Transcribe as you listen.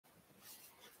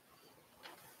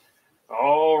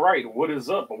All right, what is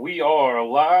up? We are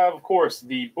live, of course,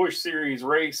 the Bush Series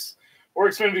race or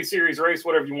Xfinity Series race,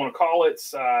 whatever you want to call it.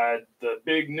 The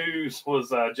big news was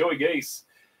Joey Gase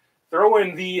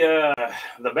throwing the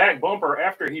back bumper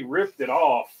after he ripped it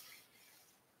off.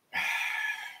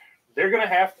 They're gonna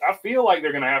have. I feel like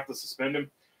they're gonna have to suspend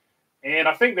him, and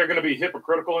I think they're gonna be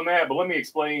hypocritical in that. But let me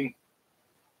explain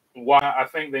why I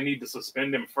think they need to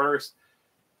suspend him first.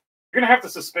 You're gonna have to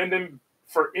suspend him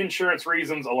for insurance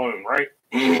reasons alone, right?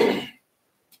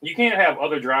 You can't have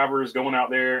other drivers going out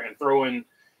there and throwing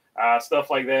stuff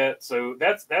like that. So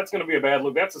that's going to be a bad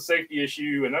look. That's a safety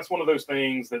issue, and that's one of those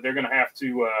things that they're going to have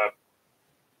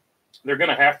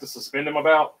to suspend him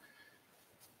about.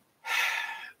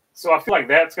 So I feel like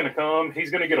that's going to come.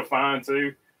 He's going to get a fine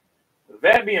too.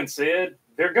 That being said,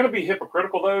 they're going to be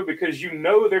hypocritical though, because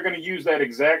they're going to use that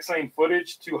exact same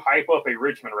footage to hype up a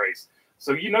Richmond race.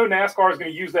 So NASCAR is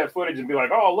going to use that footage and be like,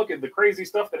 oh, look at the crazy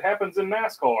stuff that happens in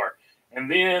NASCAR.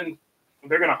 And then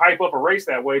they're going to hype up a race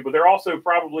that way. But they're also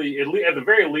probably, at the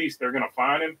very least, they're going to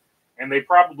fine him. And they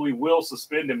probably will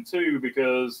suspend him too,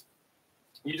 because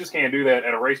you just can't do that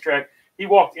at a racetrack. He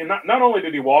walked in, not only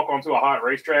did he walk onto a hot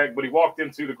racetrack, but he walked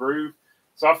into the groove.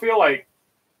 So I feel like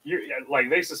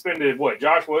they suspended,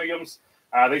 Josh Williams?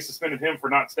 They suspended him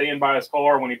for not staying by his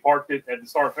car when he parked it at the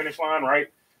start-finish line, right?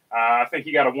 I think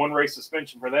he got a one-race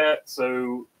suspension for that.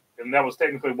 So, and that was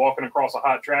technically walking across a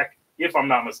hot track, if I'm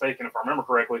not mistaken, if I remember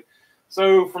correctly.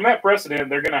 So, from that precedent,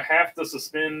 they're going to have to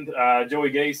suspend Joey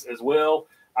Gase as well,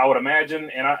 I would imagine.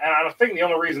 And I think the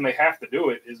only reason they have to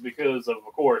do it is because of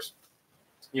course,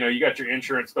 you got your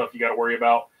insurance stuff you got to worry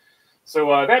about. So,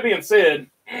 that being said,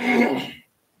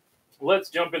 let's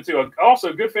jump into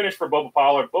also good finish for Bubba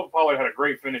Pollard. Bubba Pollard had a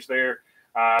great finish there.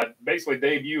 Basically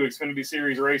debut Xfinity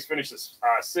Series race, finishes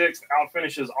sixth, out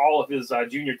finishes all of his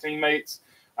junior teammates,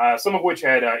 some of which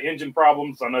had engine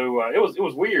problems. I know it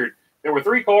was weird. There were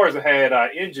three cars that had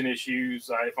engine issues,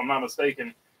 if I'm not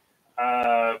mistaken.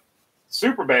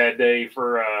 Super bad day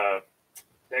for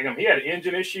he had an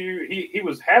engine issue. He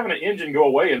was having an engine go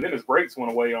away, and then his brakes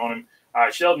went away on him.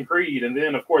 Sheldon Creed, and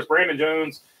then of course Brandon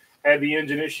Jones had the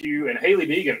engine issue, and Haley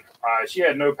Deegan, she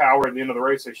had no power at the end of the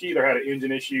race, so she either had an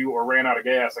engine issue or ran out of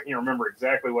gas. I can't remember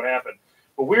exactly what happened.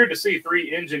 But weird to see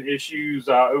three engine issues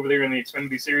over there in the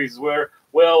Xfinity Series as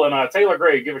well. And Taylor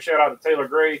Gray, give a shout out to Taylor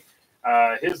Gray,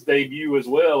 his debut as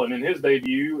well. And in his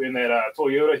debut in that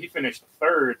Toyota, he finished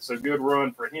third, so good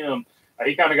run for him.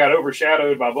 He kind of got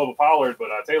overshadowed by Bubba Pollard, but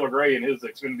Taylor Gray in his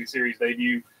Xfinity Series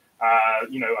debut,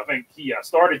 I think he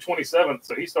started 27th,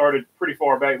 so he started pretty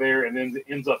far back there and then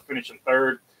ends up finishing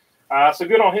third. So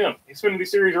good on him. Xfinity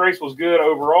Series race was good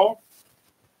overall.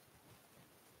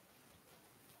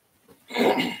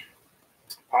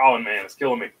 Pollen, man, it's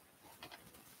killing me.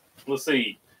 Let's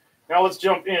see. Now let's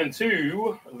jump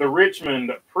into the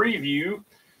Richmond preview.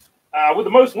 With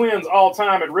the most wins all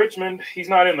time at Richmond, he's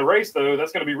not in the race, though.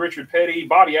 That's going to be Richard Petty.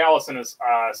 Bobby Allison is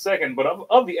second. But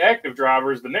of the active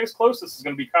drivers, the next closest is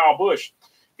going to be Kyle Busch.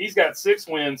 He's got 6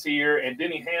 wins here, and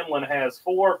Denny Hamlin has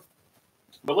 4.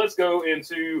 But let's go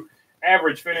into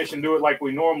average finish and do it like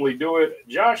we normally do it.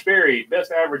 Josh Berry,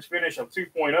 best average finish of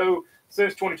 2.0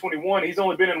 since 2021. He's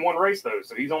only been in one race, though.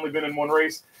 So he's only been in one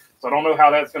race. So I don't know how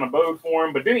that's going to bode for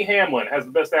him. But Denny Hamlin has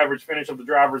the best average finish of the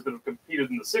drivers that have competed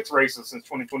in the 6 races since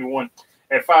 2021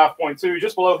 at 5.2.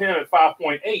 Just below him at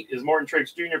 5.8 is Martin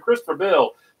Truex Jr. Christopher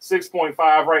Bell, 6.5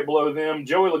 right below them.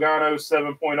 Joey Logano,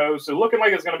 7.0. So looking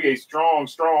like it's going to be a strong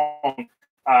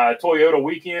Toyota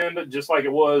weekend, just like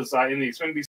it was in the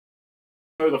Xfinity.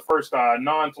 The first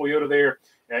non-Toyota there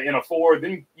in a Ford.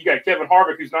 Then you got Kevin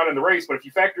Harvick, who's not in the race. But if you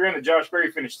factor in that Josh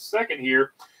Berry finished second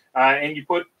here, and you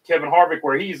put Kevin Harvick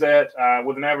where he's at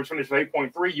with an average finish of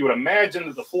 8.3, you would imagine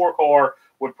that the 4 car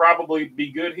would probably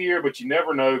be good here, but you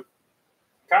never know.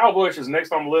 Kyle Busch is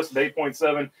next on the list at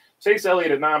 8.7. Chase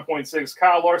Elliott at 9.6.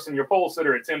 Kyle Larson, your pole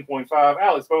sitter, at 10.5.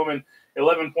 Alex Bowman,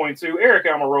 11.2. Eric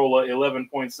Almirola,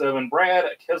 11.7. Brad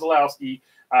Keselowski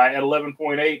at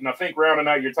 11.8. And I think rounding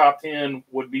out your top 10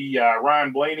 would be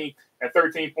Ryan Blaney at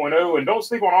 13.0. And don't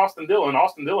sleep on Austin Dillon.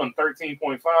 Austin Dillon,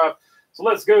 13.5. So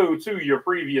let's go to your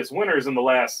previous winners in the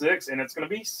last 6, and it's going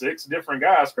to be 6 different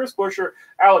guys. Chris Buescher,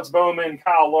 Alex Bowman,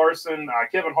 Kyle Larson,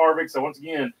 Kevin Harvick. So once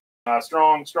again,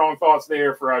 strong thoughts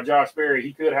there for Josh Berry.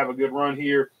 He could have a good run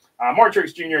here. Martin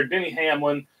Truex Jr., Denny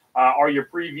Hamlin are your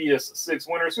previous 6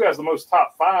 winners. Who has the most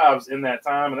top 5s in that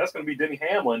time? And that's going to be Denny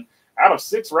Hamlin. Out of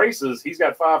 6 races, he's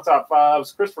got 5 top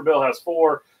 5s. Christopher Bell has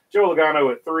 4. Joe Logano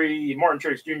at 3. Martin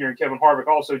Truex Jr. and Kevin Harvick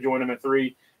also join him at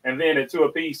 3. And then at 2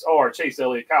 apiece are Chase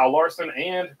Elliott, Kyle Larson,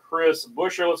 and Chris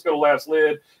Buescher. Let's go to last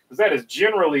lid, because that is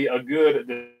generally a good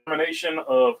determination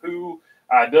of who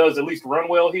does at least run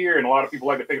well here, and a lot of people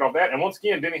like to pick it off that. And once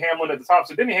again, Denny Hamlin at the top.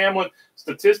 So Denny Hamlin,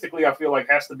 statistically, I feel like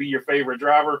has to be your favorite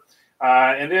driver.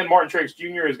 And then Martin Truex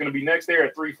Jr. is going to be next there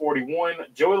at 341.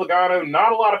 Joey Logano,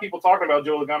 not a lot of people talking about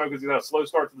Joey Logano because he's had a slow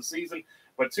start to the season,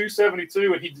 but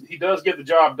 272, and he does get the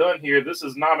job done here. This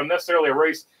is not necessarily a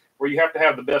race where you have to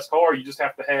have the best car. You just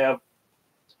have to have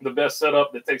the best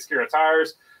setup that takes care of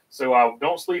tires. So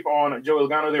don't sleep on Joey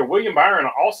Logano there. William Byron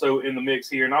also in the mix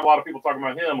here. Not a lot of people talking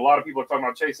about him. A lot of people are talking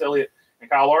about Chase Elliott and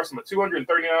Kyle Larson, but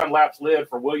 239 laps led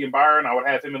for William Byron. I would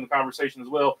have him in the conversation as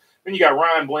well. Then you got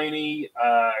Ryan Blaney,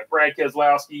 Brad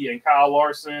Keselowski, and Kyle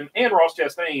Larson, and Ross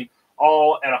Chastain,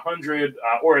 all at 100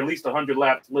 or at least 100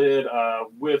 laps led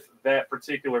with that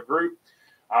particular group.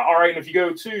 All right, and if you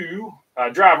go to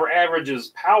driver averages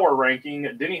power ranking,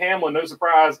 Denny Hamlin, no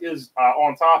surprise, is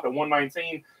on top at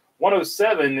 119.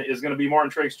 107 is going to be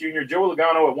Martin Truex Jr. Joey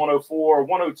Logano at 104.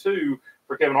 102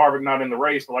 for Kevin Harvick, not in the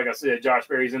race, but like I said, Josh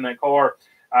Berry's in that car.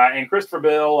 And Christopher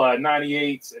Bell,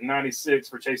 98 and 96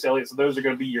 for Chase Elliott. So those are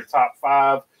going to be your top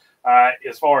five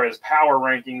as far as power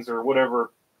rankings or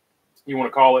whatever you want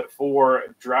to call it for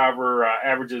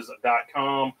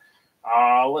driveraverages.com.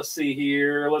 Let's see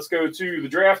here. Let's go to the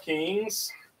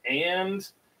DraftKings, and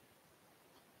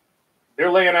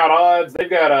they're laying out odds. They've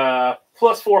got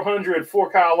plus 400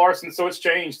 for Kyle Larson. So it's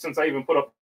changed since I even put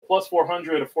up plus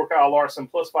 400 for Kyle Larson,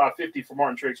 plus 550 for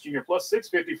Martin Truex Jr., plus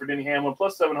 650 for Denny Hamlin,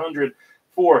 plus 700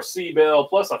 for C. Bell,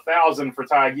 plus 1,000 for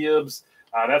Ty Gibbs.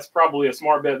 That's probably a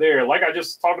smart bet there. Like I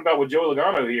just talked about with Joey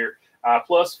Logano here,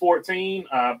 plus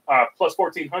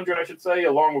 1,400, I should say,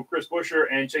 along with Chris Buescher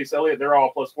and Chase Elliott. They're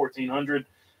all plus 1,400.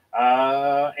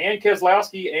 And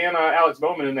Keselowski and Alex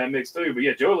Bowman in that mix too. But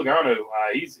yeah, Joey Logano,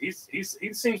 he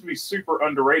seems to be super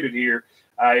underrated here.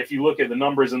 If you look at the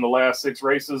numbers in the last 6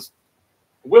 races,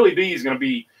 Willie B is going to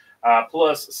be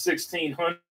plus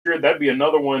 1,600. That'd be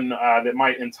another one that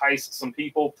might entice some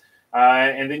people.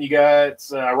 And then you got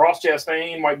Ross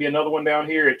Chastain might be another one down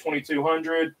here at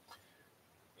 2,200.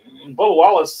 Bubba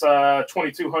Wallace,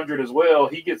 2,200 as well.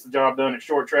 He gets the job done at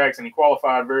short tracks, and he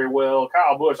qualified very well.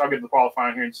 Kyle Busch, I'll get to the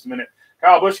qualifying here in just a minute.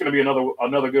 Kyle Busch going to be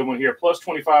another good one here, plus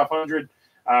 2,500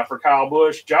 for Kyle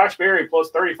Busch. Josh Berry, plus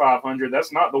 3,500.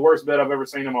 That's not the worst bet I've ever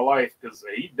seen in my life because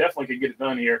he definitely could get it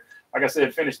done here. Like I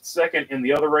said, finished second in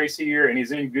the other race here, and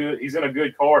he's in a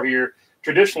good car here,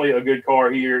 traditionally a good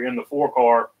car here in the 4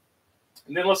 car.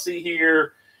 And then let's see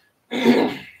here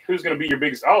who's going to be your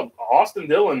biggest. Oh, Austin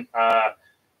Dillon.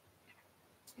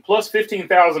 Plus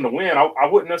 15,000 to win. I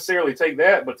wouldn't necessarily take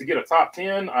that, but to get a top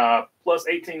 10 plus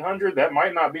 1,800, that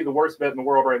might not be the worst bet in the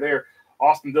world right there.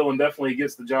 Austin Dillon definitely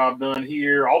gets the job done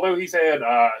here. Although he's had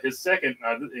he's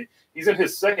in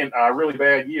his second really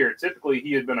bad year. Typically,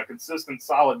 he had been a consistent,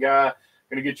 solid guy,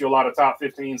 going to get you a lot of top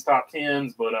 15s, top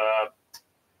 10s, but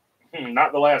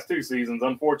not the last 2 seasons,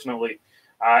 unfortunately.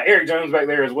 Eric Jones back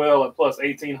there as well at plus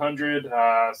 1,800.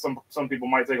 Some people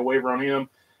might take a waiver on him.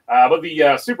 But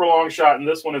the super long shot in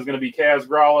this one is going to be Kaz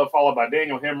Gralla, followed by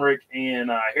Daniel Hemrick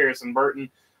and Harrison Burton.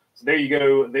 So there you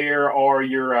go. There are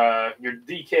your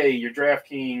DK, your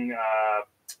DraftKings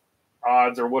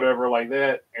odds or whatever like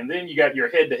that. And then you got your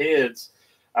head-to-heads.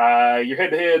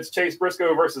 Chase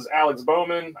Briscoe versus Alex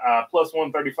Bowman, plus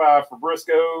 135 for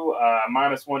Briscoe,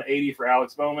 minus 180 for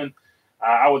Alex Bowman.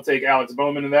 I would take Alex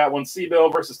Bowman in that one. C-Bell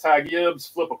versus Ty Gibbs,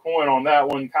 flip a coin on that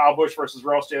one. Kyle Busch versus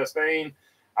Ross Chastain.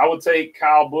 I would take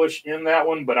Kyle Busch in that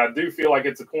one, but I do feel like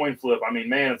it's a coin flip. I mean,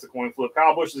 man, it's a coin flip.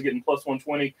 Kyle Busch is getting plus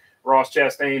 120, Ross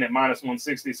Chastain at minus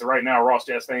 160. So right now, Ross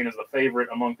Chastain is the favorite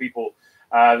among people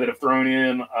that have thrown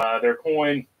in their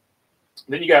coin.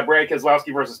 Then you got Brad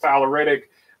Keselowski versus Tyler Reddick.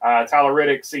 Tyler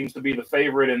Reddick seems to be the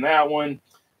favorite in that one.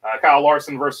 Kyle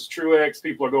Larson versus Truex.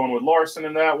 People are going with Larson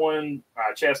in that one.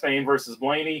 Chastain versus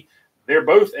Blaney. They're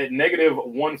both at negative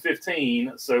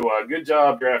 115. So good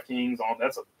job, DraftKings.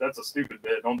 That's a stupid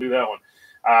bet. Don't do that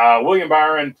one. William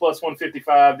Byron plus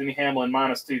 155. Denny Hamlin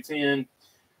minus 210.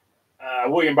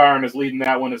 William Byron is leading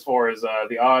that one as far as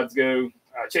the odds go.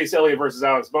 Chase Elliott versus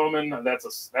Alex Bowman.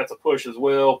 That's a push as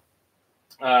well.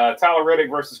 Tyler Reddick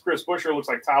versus Chris Buescher. Looks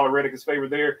like Tyler Reddick is favored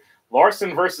there.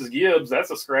 Larson versus Gibbs.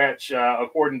 That's a scratch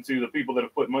according to the people that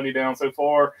have put money down so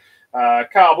far.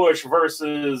 Kyle Busch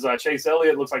versus Chase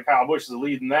Elliott. Looks like Kyle Busch is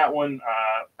leading that one.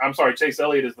 Chase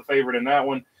Elliott is the favorite in that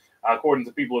one, according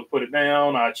to people who put it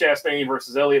down. Chastain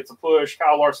versus Elliott's a push.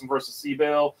 Kyle Larson versus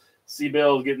C-Bell.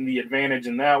 C-Bell is getting the advantage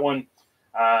in that one,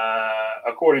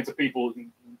 according to people.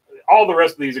 All the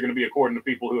rest of these are going to be according to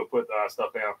people who have put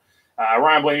stuff down.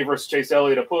 Ryan Blaney versus Chase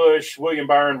Elliott, a push. William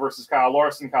Byron versus Kyle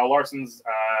Larson. Kyle Larson's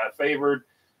favored.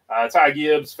 Ty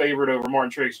Gibbs favored over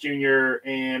Martin Truex Jr.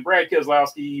 and Brad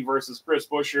Keselowski versus Chris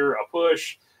Buescher, a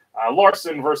push.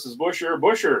 Larson versus Busher.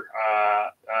 Busher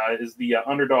is the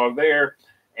underdog there.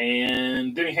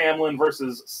 And Denny Hamlin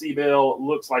versus Seabell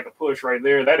looks like a push right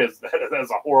there. That is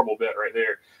a horrible bet right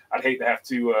there. I'd hate to have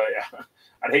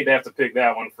to pick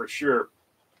that one for sure.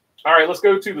 All right, let's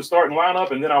go to the starting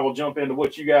lineup, and then I will jump into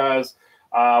what you guys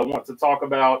want to talk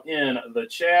about in the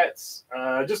chats.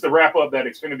 Just to wrap up that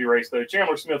Xfinity race, though,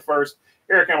 Chandler Smith first,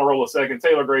 Eric Almirola second,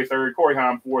 Taylor Gray third, Corey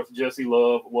Heim fourth, Jesse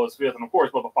Love was fifth, and of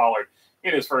course Bubba Pollard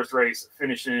in his first race,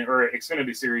 finishing or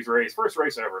Xfinity Series race, first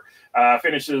race ever,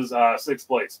 finishes sixth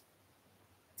place.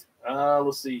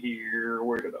 Let's see here.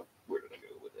 Where did I go with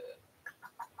that?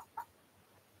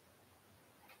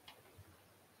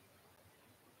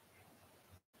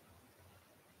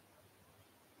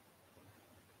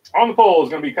 On the pole is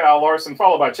going to be Kyle Larson,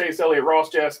 followed by Chase Elliott, Ross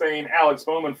Chastain, Alex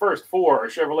Bowman. First four are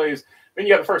Chevrolets. Then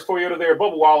you got the first Toyota there,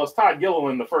 Bubba Wallace, Todd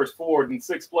Gilliland, the first Ford in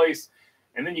sixth place.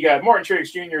 And then you got Martin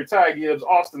Truex Jr., Ty Gibbs,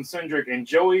 Austin Cindric, and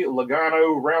Joey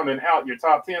Logano rounding out your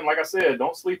top 10. Like I said,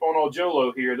 don't sleep on old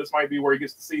Jolo here. This might be where he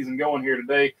gets the season going here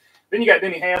today. Then you got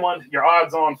Denny Hamlin, your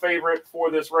odds-on favorite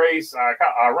for this race,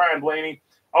 Ryan Blaney.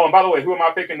 Oh, and by the way, who am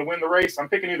I picking to win the race? I'm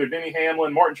picking either Denny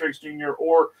Hamlin, Martin Truex Jr.,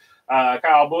 or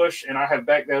Kyle Busch, and I have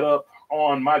backed that up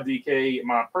on my DK,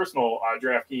 my personal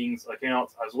DraftKings account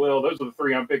as well. Those are the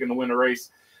three I'm picking to win the race.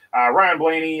 Ryan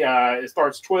Blaney it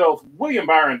starts 12th, William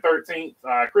Byron 13th,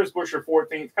 Chris Buescher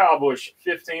 14th, Kyle Busch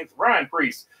 15th, Ryan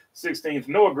Preece 16th,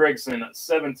 Noah Gragson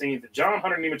 17th, John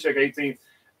Hunter Nemechek 18th,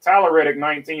 Tyler Reddick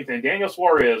 19th, and Daniel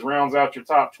Suarez rounds out your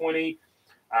top 20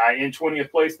 in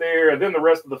 20th place there. And then the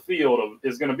rest of the field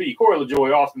is going to be Corey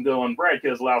LaJoie, Austin Dillon, Brad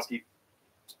Keselowski,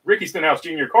 Ricky Stenhouse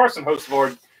Jr., Carson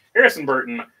Hocevar, Harrison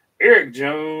Burton, Eric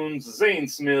Jones, Zane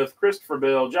Smith, Christopher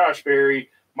Bell, Josh Berry,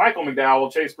 Michael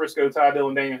McDowell, Chase Briscoe, Ty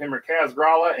Dillon, Daniel Hemrick, Kaz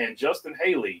Grala, and Justin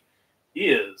Haley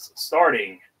is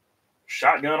starting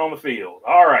shotgun on the field.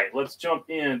 All right, let's jump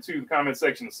into the comment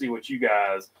section to see what you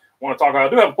guys want to talk about. I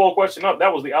do have a poll question up.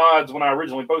 That was the odds when I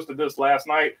originally posted this last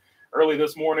night, early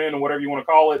this morning, or whatever you want to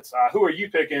call it. Who are you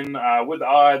picking with the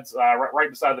odds right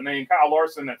beside the name? Kyle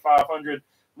Larson at 500,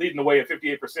 leading the way at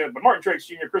 58%. But Martin Truex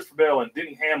Jr., Christopher Bell, and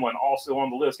Denny Hamlin also on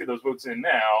the list. Get those votes in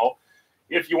now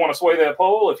if you want to sway that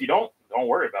poll. If you don't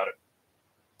worry about it.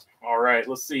 All right,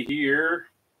 let's see here.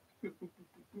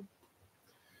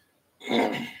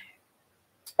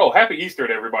 Oh, happy Easter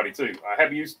to everybody, too.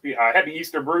 Happy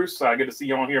Easter, Bruce. Good to see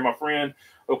you on here, my friend.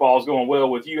 Hope all's going well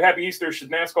with you. Happy Easter.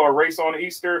 Should NASCAR race on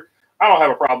Easter? I don't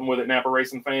have a problem with it, Napa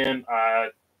Racing fan.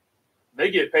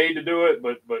 They get paid to do it,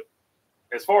 but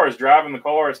as far as driving the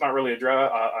car, it's not really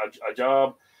a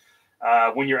job.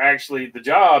 When you're actually, the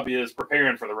job is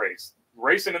preparing for the race.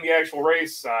 Racing in the actual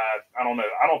race, I don't know.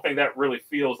 I don't think that really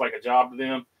feels like a job to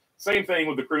them. Same thing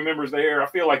with the crew members there. I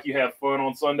feel like you have fun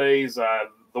on Sundays.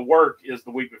 The work is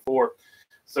the week before.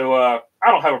 So I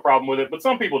don't have a problem with it, but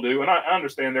some people do, and I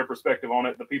understand their perspective on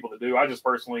it, the people that do. I just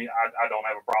personally, I don't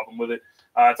have a problem with it.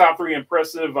 Top three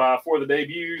impressive for the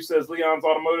debut, says Leon's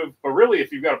Automotive. But really,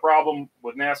 if you've got a problem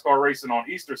with NASCAR racing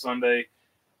on Easter Sunday,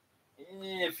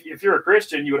 if you're a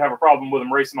Christian, you would have a problem with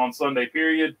them racing on Sunday,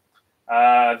 period.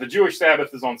 The Jewish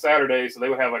Sabbath is on Saturday, so they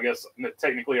would have, I guess,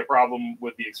 technically a problem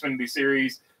with the Xfinity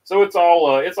Series. So it's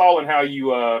all in how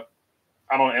you,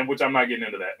 and which I'm not getting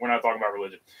into that. We're not talking about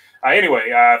religion. Anyway,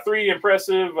 top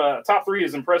three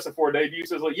is impressive for a debut.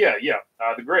 Says, yeah.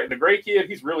 The gray kid,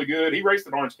 he's really good. He raced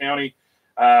in Orange County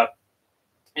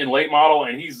in late model,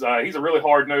 and he's a really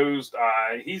hard nosed.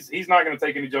 He's not going to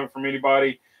take any junk from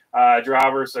anybody.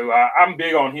 Driver, so I'm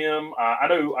big on him. I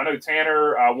know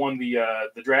Tanner won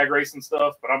the drag race and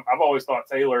stuff, but I've always thought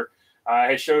Taylor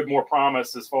has showed more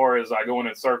promise as far as going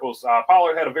in circles.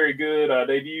 Pollard had a very good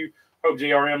debut. Hope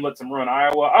JRM lets him run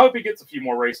Iowa. I hope he gets a few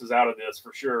more races out of this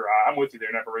for sure. I'm with you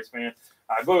there, Napa Race fan.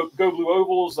 Go Blue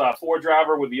Ovals. Ford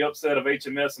driver with the upset of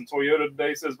HMS and Toyota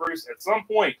today, says Bruce. At some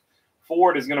point,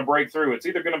 Ford is going to break through. It's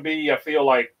either going to be, I feel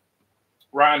like,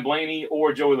 Ryan Blaney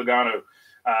or Joey Logano.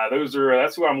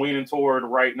 That's who I'm leaning toward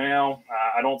right now.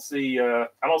 I don't see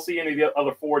any of the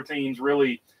other Ford teams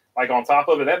really like on top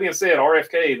of it. That being said,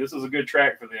 RFK, this is a good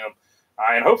track for them.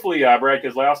 And hopefully Brad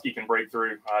Keselowski can break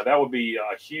through. That would be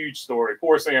a huge story.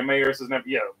 Poor Sam Mayer says, Napa,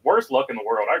 worst luck in the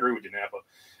world. I agree with you, Napa.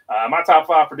 My top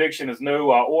five prediction is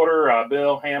no order.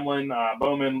 Bell, Hamlin,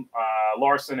 Bowman,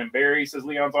 Larson, and Berry, says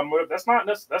Leon's Automotive. That's not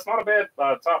a bad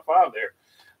top five there.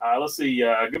 Let's see.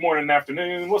 Good morning and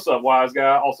afternoon. What's up, wise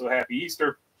guy? Also, happy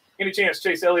Easter. Any chance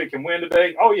Chase Elliott can win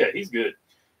today? Oh, yeah, he's good.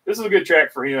 This is a good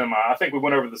track for him. I think we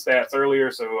went over the stats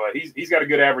earlier, so he's got a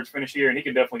good average finish here, and he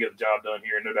can definitely get the job done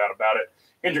here, no doubt about it.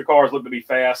 Hendrick cars look to be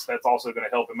fast. That's also going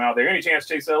to help him out there. Any chance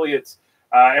Chase Elliott's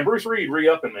and Bruce Reed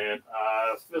re-upping, man.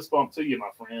 Fist bump to you, my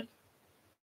friend.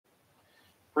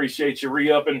 Appreciate you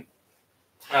re-upping.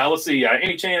 Let's see.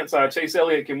 Any chance Chase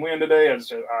Elliott can win today?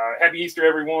 Happy Easter,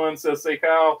 everyone, says Say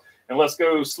Kyle. And let's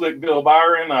go, Slick Bill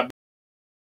Byron.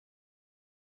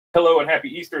 Hello and happy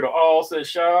Easter to all, says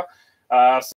Shaw.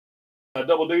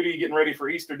 Double duty, getting ready for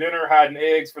Easter dinner, hiding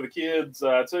eggs for the kids,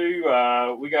 too.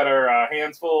 We got our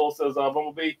hands full, says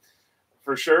Bumblebee.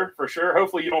 For sure, for sure.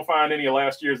 Hopefully you don't find any of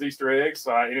last year's Easter eggs.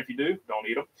 And if you do, don't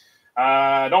eat them.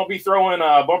 Don't be throwing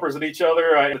bumpers at each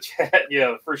other in the chat.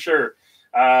 Yeah, for sure.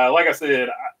 Like I said,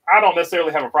 I don't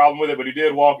necessarily have a problem with it, but he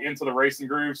did walk into the racing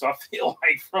groove. So I feel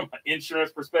like from an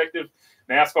insurance perspective,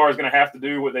 NASCAR is going to have to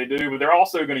do what they do, but they're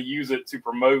also going to use it to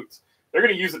promote. They're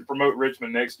going to use it to promote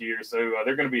Richmond next year. So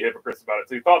they're going to be hypocrites about it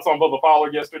too. Thoughts on Bubba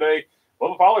Pollard yesterday?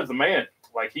 Bubba Pollard's the man.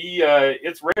 Like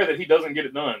it's rare that he doesn't get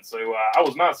it done. So I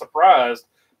was not surprised,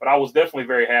 but I was definitely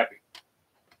very happy.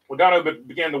 Logano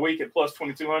began the week at plus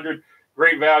 2,200.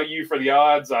 Great value for the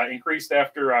odds. Increased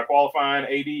after qualifying.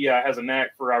 AD has a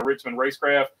knack for Richmond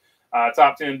racecraft.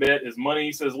 Top 10 bet is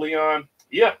money, says Leon.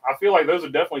 Yeah, I feel like those are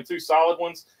definitely two solid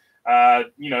ones.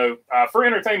 For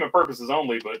entertainment purposes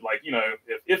only. But like,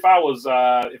 if I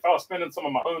was spending some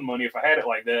of my own money, if I had it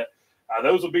like that,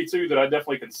 those would be two that I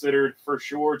definitely considered for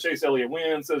sure. Chase Elliott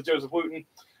wins, says Joseph Wooten.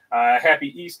 Happy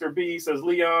Easter B, says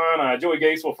Leon. Joey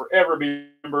Gase will forever be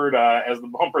remembered as the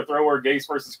bumper thrower. Gase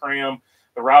versus Cram,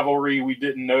 the rivalry we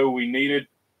didn't know we needed.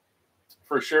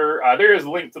 For sure. There is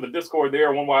a link to the Discord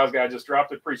there. One wise guy just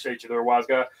dropped it. Appreciate you there, wise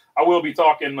guy. I will be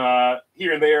talking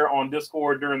here and there on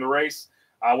Discord during the race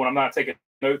when I'm not taking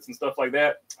notes and stuff like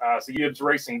that. So Gibbs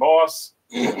Racing Boss.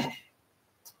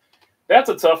 That's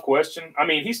a tough question. I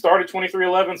mean, he started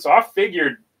 23-11, so I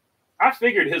figured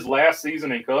his last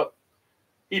season in Cup,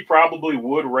 he probably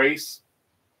would race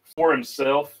for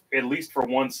himself, at least for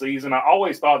one season. I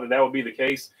always thought that would be the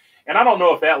case. And I don't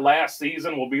know if that last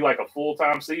season will be like a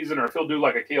full-time season or if he'll do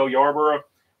like a Cale Yarborough,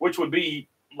 which would be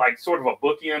like sort of a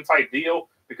bookend type deal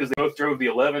because they both drove the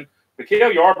 11. But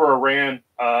Cale Yarborough ran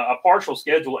a partial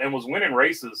schedule and was winning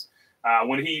races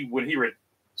when he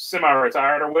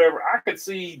semi-retired or whatever. I could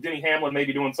see Denny Hamlin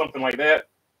maybe doing something like that.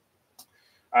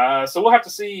 So we'll have to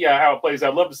see how it plays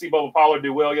out. I'd love to see Bubba Pollard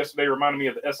do well. Yesterday reminded me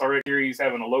of the SRX series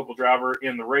having a local driver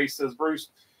in the race, says Bruce.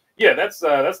 Yeah, that's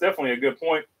definitely a good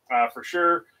point for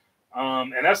sure.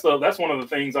 And that's one of the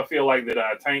things I feel like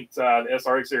that tanked the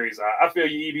SRX series. I feel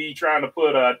you, EB, trying to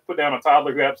put down a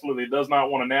toddler who absolutely does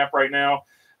not want to nap right now,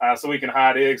 so we can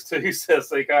hide eggs too. Says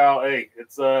Say Kyle. Hey,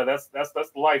 it's that's the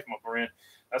life, my friend.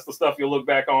 That's the stuff you'll look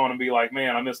back on and be like,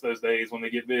 man, I miss those days when they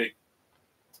get big.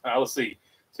 Let's see.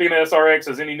 Speaking of SRX,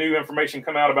 has any new information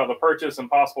come out about the purchase and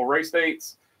possible race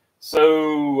dates?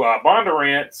 So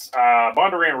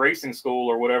Bondurant Racing School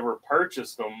or whatever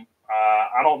purchased them.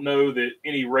 I don't know that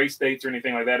any race dates or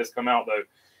anything like that has come out,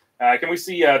 though. Can we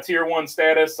see Tier 1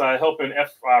 status helping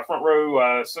front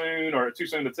row soon or too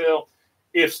soon to tell?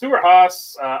 If Stuart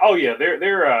Haas,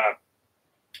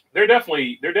 they're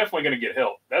definitely going to get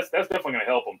help. That's definitely going to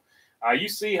help them. You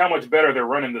see how much better they're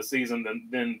running this season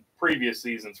than previous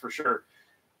seasons for sure.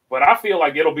 But I feel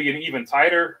like it'll be an even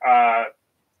tighter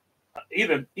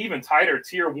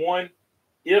Tier 1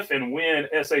 if and when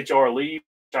SHR leaves.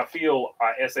 I feel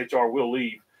SHR will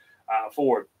leave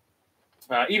Ford.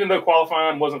 Even though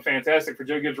qualifying wasn't fantastic for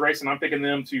Joe Gibbs Racing, I'm picking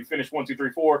them to finish 1, 2,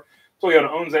 3, 4. Toyota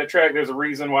owns that track. There's a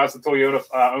reason why it's the Toyota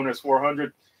Owners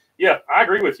 400. Yeah, I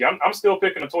agree with you. I'm still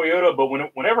picking a Toyota, but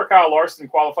whenever Kyle Larson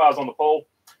qualifies on the pole,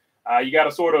 you got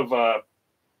to sort of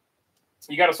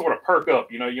perk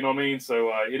up. You know what I mean? So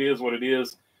it is what it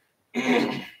is.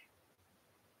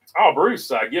 Oh, Bruce,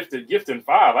 gifting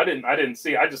 5. I didn't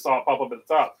see it. I just saw it pop up at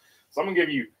the top. So I'm gonna give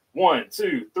you 1,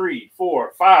 2, 3,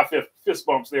 4, 5 fist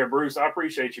bumps there, Bruce. I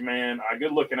appreciate you, man.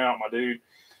 Good looking out, my dude.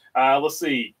 Let's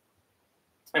see.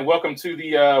 And welcome to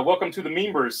the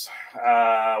members.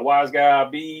 Wise Guy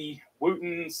B,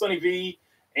 Wooten, Sunny V,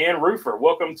 and Roofer.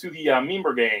 Welcome to the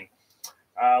member gang.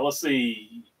 Let's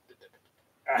see.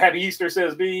 Happy Easter,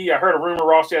 says B. I heard a rumor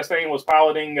Ross Chastain was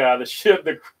piloting the ship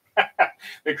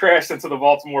that crashed into the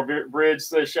Baltimore Bridge,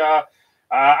 says Shaw.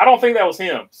 I don't think that was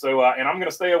him. So, and I'm going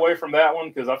to stay away from that one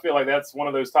because I feel like that's one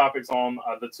of those topics on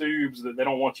the tubes that they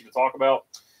don't want you to talk about.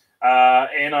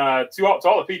 And to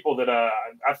all the people that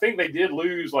I think they did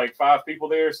lose like 5 people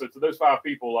there. So to those 5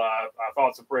 people,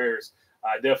 thoughts and prayers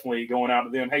definitely going out to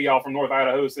them. Hey, y'all from North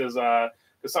Idaho, says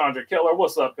Cassandra Keller.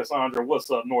 What's up, Cassandra?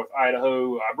 What's up, North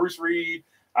Idaho? Bruce Reed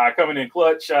coming in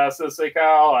clutch, says Say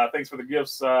Kyle. Thanks for the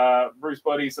gifts, Bruce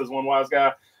Buddy, says one wise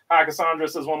guy. Hi, Cassandra,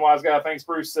 says one wise guy. Thanks,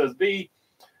 Bruce, says B.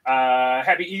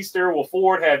 Happy Easter. Will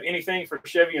Ford have anything for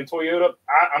Chevy and Toyota?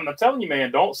 I'm telling you,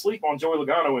 man, don't sleep on Joey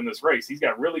Logano in this race. He's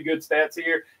got really good stats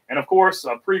here. And, of course,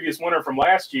 a previous winner from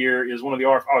last year is one of the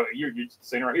you're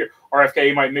seeing right here.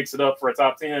 RFK might mix it up for a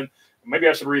top 10. Maybe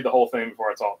I should read the whole thing before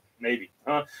I talk. Maybe.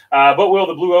 But will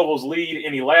the Blue Ovals lead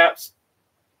any laps?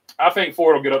 I think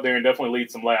Ford will get up there and definitely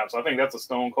lead some laps. I think that's a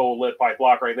stone cold lead pipe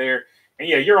block right there. And,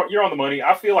 yeah, you're on the money.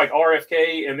 I feel like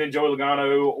RFK and then Joey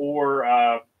Logano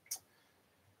or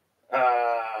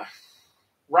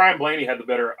Ryan Blaney had the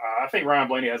better. I think Ryan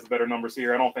Blaney has the better numbers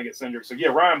here. I don't think it's Cindric. So yeah,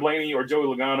 Ryan Blaney or Joey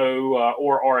Logano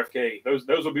or RFK.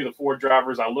 Those would be the 4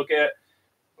 drivers I look at.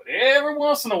 But every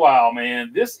once in a while,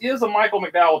 man, this is a Michael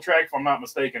McDowell track, if I'm not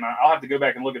mistaken. I'll have to go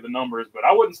back and look at the numbers, but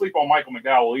I wouldn't sleep on Michael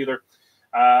McDowell either.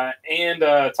 And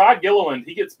Todd Gilliland,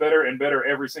 he gets better and better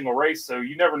every single race, so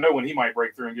you never know when he might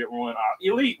break through and get one.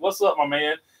 Elite, what's up, my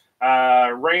man?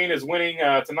 Rain is winning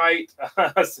tonight,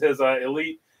 says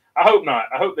Elite. I hope not.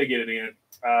 I hope they get it in.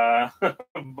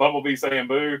 Bumblebee saying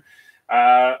boo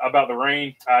about the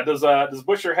rain. Does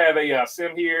Busher have a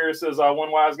sim here? Says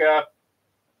one wise guy.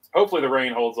 Hopefully the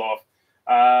rain holds off.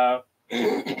 I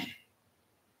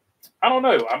don't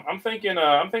know. I'm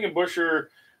thinking Busher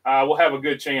will have a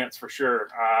good chance for sure.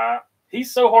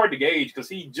 He's so hard to gauge because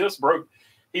he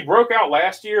broke out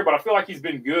last year, but I feel like he's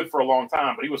been good for a long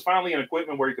time. But he was finally in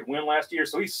equipment where he could win last year,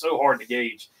 so he's so hard to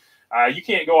gauge. You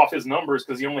can't go off his numbers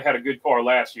because he only had a good car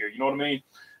last year. You know what I mean?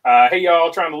 Hey, y'all,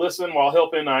 trying to listen while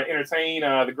helping entertain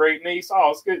the great niece.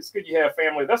 Oh, it's good. It's good you have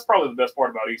family. That's probably the best part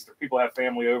about Easter. People have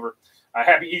family over.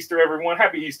 Happy Easter, everyone.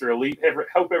 Happy Easter, Elite.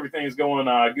 Hope everything's going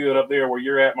good up there where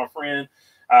you're at, my friend.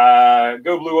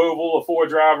 Go Blue Oval. A Ford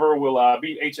driver will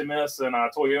beat HMS and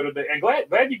Toyota. And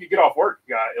glad you could get off work,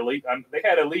 Elite. They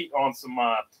had Elite on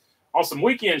some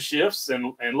weekend shifts,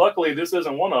 and luckily this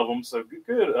isn't one of them. So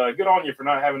good on you for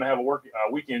not having to have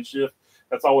a weekend shift.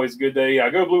 That's always a good day.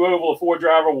 Go Blue Oval. A Ford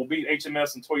driver will beat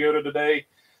HMS and Toyota today.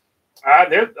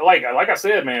 They're like I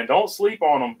said, man, don't sleep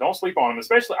on them. Don't sleep on them.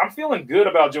 Especially, I'm feeling good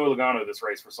about Joey Logano this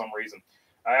race for some reason.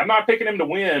 I'm not picking him to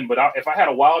win, but if I had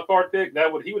a wild card pick,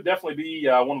 he would definitely be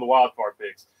one of the wild card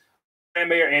picks.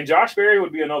 And Josh Berry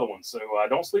would be another one. So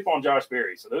don't sleep on Josh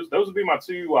Berry. So those would be my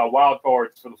 2 wild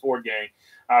cards for the Ford gang.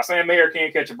 Sam Mayer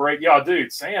can't catch a break. Y'all,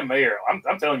 dude, Sam Mayer.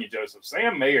 I'm telling you, Joseph,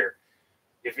 Sam Mayer.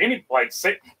 If any,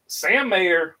 Sam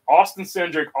Mayer, Austin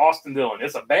Cindric, Austin Dillon.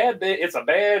 It's a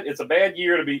bad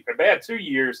year to be, a bad 2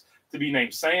 years to be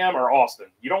named Sam or Austin.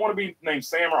 You don't want to be named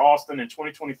Sam or Austin in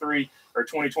 2023 or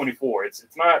 2024. It's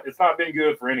not been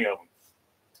good for any of them.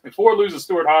 If Ford loses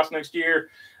Stuart Haas next year,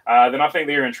 then I think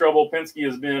they're in trouble. Penske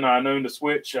has been known to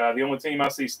switch. The only team I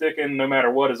see sticking, no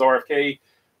matter what, is RFK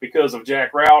because of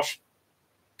Jack Roush.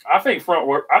 I think front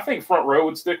row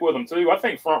would stick with them too. I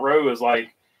think front row is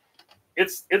like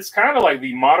it's kind of like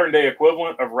the modern day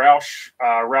equivalent of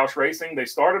Roush Racing. They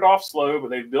started off slow, but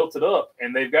they've built it up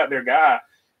and they've got their guy.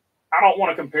 I don't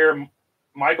want to compare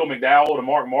Michael McDowell to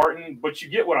Mark Martin, but you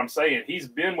get what I'm saying. He's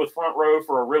been with front row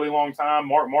for a really long time.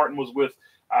 Mark Martin was with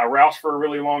Roush for a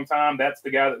really long time. That's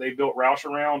the guy that they built Roush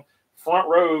around. Front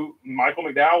row, Michael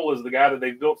McDowell is the guy that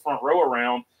they built front row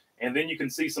around. And then you can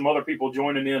see some other people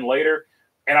joining in later.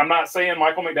 And I'm not saying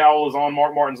Michael McDowell is on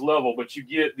Mark Martin's level, but you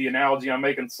get the analogy I'm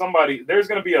making. There's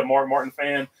going to be a Mark Martin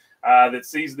fan that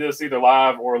sees this either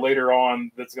live or later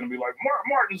on that's going to be like, Mark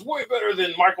Martin's way better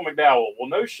than Michael McDowell. Well,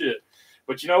 no shit.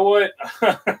 But you know what?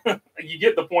 You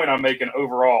get the point I'm making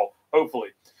overall, hopefully.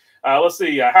 Let's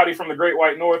see. Howdy from the Great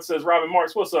White North, says Robin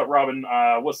Marks. What's up, Robin?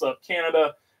 What's up,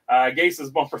 Canada? Gase's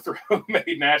bumper throw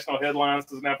made national headlines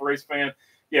to the Napa race fan.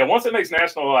 Yeah, once it makes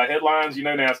national headlines, you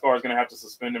know NASCAR is going to have to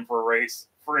suspend him for a race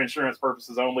for insurance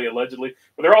purposes only, allegedly.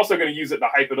 But they're also going to use it to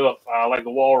hype it up, like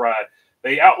the wall ride.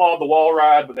 They outlawed the wall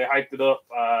ride, but they hyped it up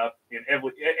in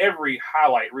every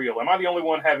highlight reel. Am I the only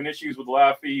one having issues with the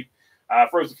live feed?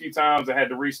 Froze a few times. I had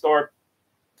to restart.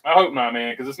 I hope not,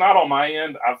 man, because it's not on my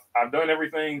end. I've done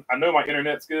everything. I know my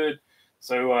internet's good.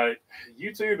 So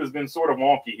YouTube has been sort of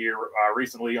wonky here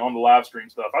recently on the live stream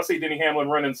stuff. I see Denny Hamlin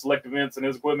running select events and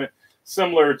his equipment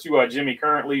similar to Jimmy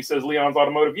currently, says Leon's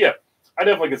Automotive. Yeah, I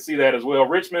definitely could see that as well.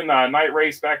 Richmond night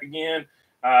race back again.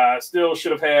 Still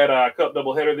should have had a Cup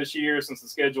doubleheader this year since the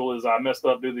schedule is messed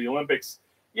up due to the Olympics.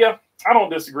 Yeah, I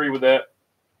don't disagree with that.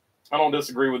 I loved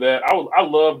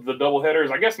the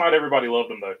doubleheaders. I guess not everybody loved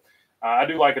them, though. I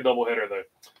do like a doubleheader, though.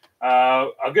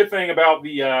 A good thing about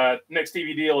the next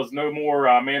TV deal is no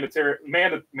more mandatory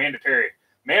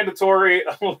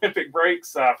Olympic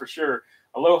breaks for sure.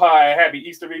 Aloha, happy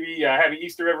Easter, BB. Happy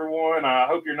Easter, everyone. I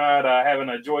hope you're not having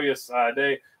a joyous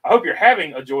day. I hope you're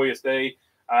having a joyous day.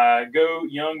 Go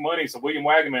Young Money. So William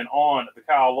Wagaman on the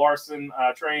Kyle Larson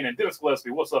train. And Dennis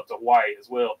Gillespie, what's up to Hawaii as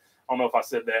well? I don't know if I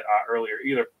said that earlier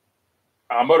either.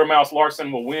 Motor Mouse Larson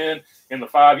will win in the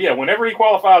 5. Yeah, whenever he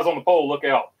qualifies on the pole, look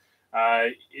out.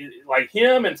 Like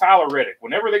him and Tyler Reddick,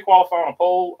 whenever they qualify on a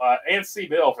pole, and C.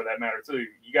 Bell for that matter too,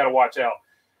 you got to watch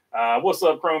out. What's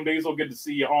up, Chrome Diesel? Good to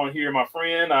see you on here, my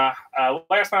friend.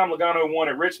 Last time Logano won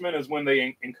at Richmond is when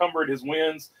they encumbered his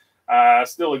wins.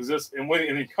 Still exists, and when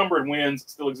encumbered wins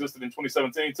still existed in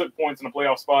 2017. He took points in a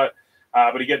playoff spot,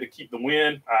 but he got to keep the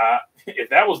win. If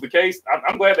that was the case,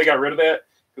 I'm glad they got rid of that.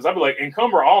 Because I'd be like,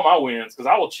 encumber all my wins, because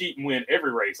I will cheat and win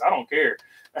every race. I don't care.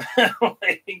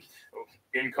 Like,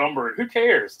 encumbered, who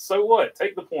cares? So what?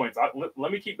 Take the points.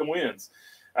 Let me keep the wins.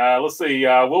 Let's see.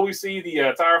 Will we see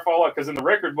the tire fall off? Because in the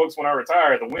record books, when I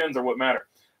retire, the wins are what matter.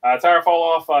 Tire fall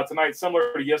off tonight,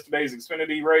 similar to yesterday's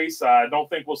Xfinity race. I don't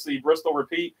think we'll see Bristol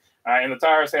repeat. And the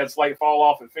tires had slight fall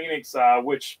off at Phoenix,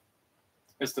 which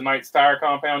is tonight's tire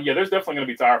compound. Yeah, there's definitely going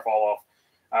to be tire fall off.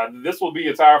 This will be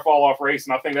a tire fall off race,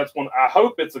 and I think that's one. I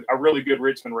hope it's a really good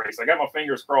Richmond race. I got my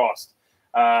fingers crossed.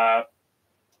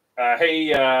 Hey,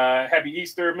 happy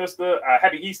Easter, Mister.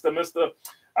 Happy Easter, Mister.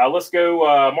 Let's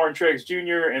go, Martin Trex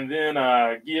Jr. and then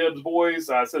Gibbs boys.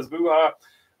 Says Booba.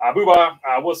 Booba,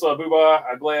 what's up,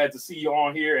 Booba? Glad to see you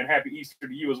on here, and happy Easter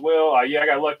to you as well. Yeah, I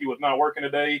got lucky with not working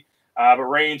today, but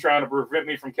rain trying to prevent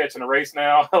me from catching a race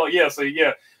now.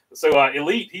 So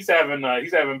Elite, he's having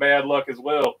bad luck as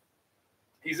well.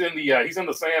 He's in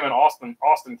the Sam and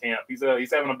Austin camp. He's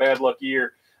having a bad luck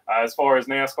year as far as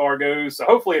NASCAR goes. So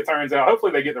hopefully it turns out.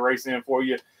 Hopefully they get the race in for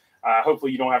you.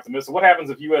 Hopefully you don't have to miss it. What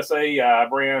happens if USA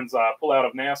brands pull out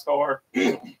of NASCAR?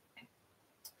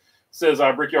 Says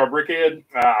Brickyard Brickhead.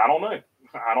 I don't know.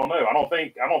 I don't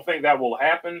think that will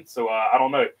happen. So I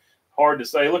don't know. Hard to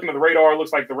say. Looking at the radar,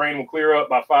 looks like the rain will clear up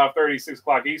by 5:30, 6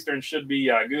 o'clock Eastern. Should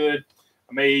be good.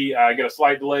 May get a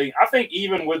slight delay. I think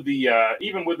even with the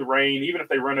rain, even if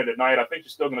they run it at night, I think you're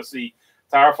still going to see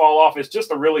tire fall off. It's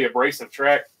just a really abrasive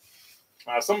track.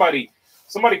 Somebody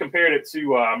compared it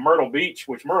to Myrtle Beach,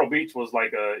 which Myrtle Beach was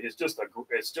like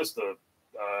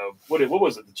what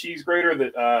was it, the cheese grater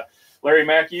that Larry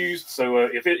Mack used. So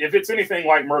if it's anything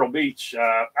like Myrtle Beach,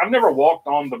 I've never walked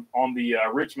on the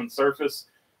Richmond surface,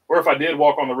 or if I did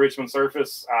walk on the Richmond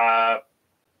surface,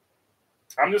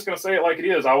 I'm just going to say it like it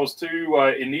is. I was too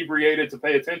inebriated to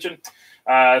pay attention.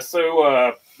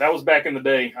 So that was back in the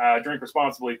day. Drink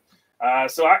responsibly.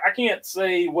 So I can't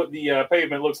say what the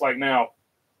pavement looks like now,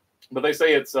 but they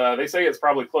say it's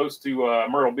probably close to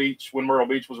Myrtle Beach when Myrtle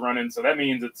Beach was running. So that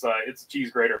means it's a cheese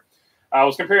grater. I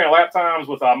was comparing lap times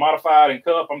with modified and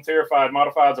cup. I'm terrified.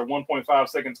 Modifieds are 1.5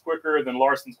 seconds quicker than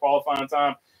Larson's qualifying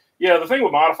time. Yeah, the thing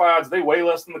with modifieds, they weigh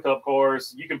less than the cup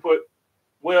cars. You can put,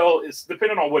 well, it's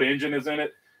depending on what engine is in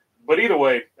it. But either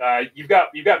way, you've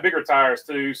got bigger tires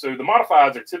too. So the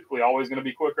modifieds are typically always going to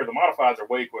be quicker. The modifieds are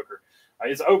way quicker.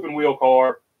 It's an open wheel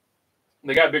car.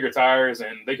 They got bigger tires,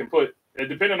 and they can put,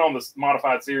 depending on the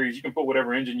modified series, you can put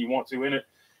whatever engine you want to in it.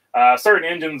 Certain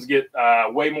engines get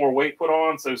way more weight put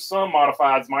on. So some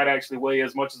modifieds might actually weigh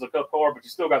as much as a cup car, but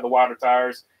you still got the wider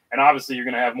tires. And obviously you're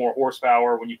going to have more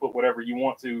horsepower when you put whatever you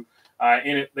want to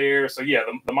in it there. So yeah,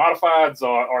 the modifieds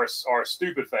are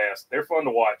stupid fast. They're fun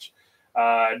to watch.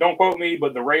 Don't quote me,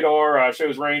 but the radar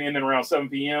shows rain ending around 7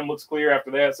 p.m. Looks clear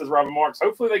after that, says Robin Marks.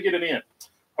 Hopefully they get it in.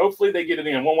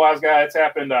 One wise guy, it's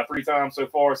happened 3 times so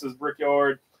far, says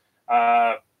Brickyard.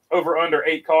 Over under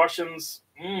 8 cautions.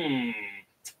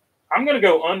 I'm going to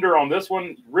go under on this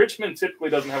one. Richmond typically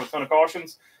doesn't have a ton of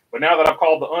cautions, but now that I've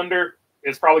called the under,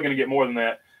 it's probably going to get more than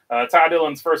that. Ty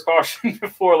Dillon's first caution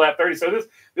before lap 30. So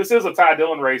this is a Ty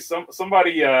Dillon race.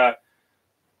 Somebody in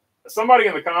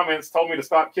the comments told me to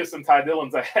stop kissing Ty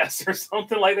Dillon's ass or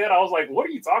something like that. I was like, what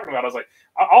are you talking about? I was like,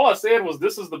 all I said was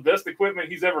this is the best equipment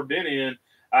he's ever been in.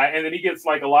 And then he gets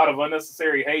like a lot of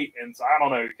unnecessary hate. And so I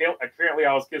don't know. Apparently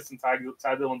I was kissing Ty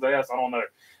Dillon's ass. I don't know.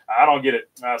 I don't get it.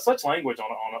 Such language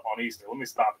on Easter. Let me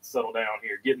stop and settle down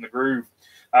here. Get in the groove.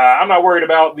 I'm not worried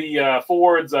about the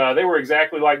Fords. They were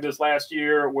exactly like this last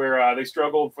year where they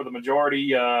struggled for the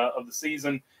majority of the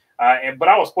season. But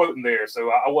I was quoting there.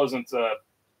 So I wasn't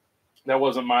that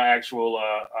wasn't my actual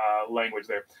language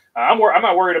there. I'm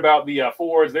not worried about the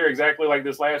Fords. They're exactly like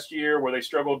this last year where they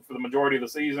struggled for the majority of the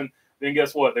season. Then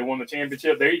guess what? They won the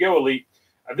championship. There you go, Elite.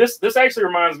 This actually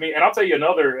reminds me, and I'll tell you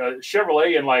another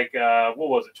Chevrolet in like, what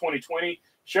was it, 2020?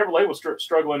 Chevrolet was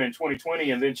struggling in 2020,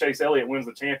 and then Chase Elliott wins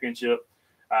the championship,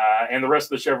 and the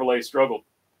rest of the Chevrolet struggled.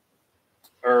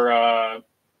 Or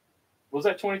was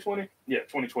that 2020? Yeah,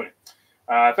 2020.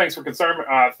 Thanks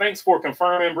for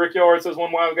confirming, Brickyard, says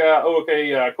one wild guy. Oh,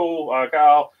 okay, cool,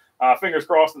 Kyle. Fingers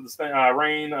crossed that the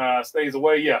rain stays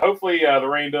away. Yeah, hopefully the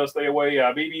rain does stay away.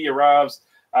 BB arrives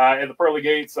at the pearly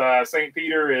gates. St.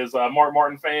 Peter is a Mark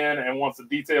Martin fan and wants a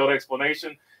detailed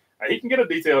explanation. He can get a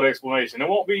detailed explanation. It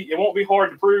won't be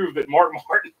hard to prove that Mark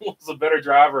Martin was a better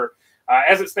driver,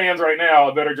 as it stands right now,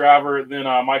 a better driver than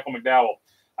Michael McDowell.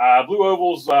 Blue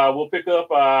Ovals will pick up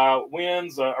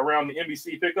wins around the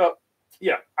NBC pickup.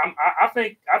 Yeah, I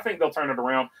think they'll turn it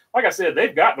around. Like I said,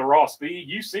 they've got the raw speed.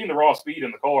 You've seen the raw speed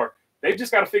in the car. They've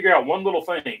just got to figure out one little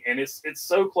thing, and it's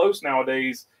so close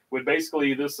nowadays with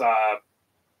basically this. I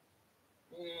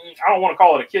don't want to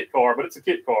call it a kit car, but it's a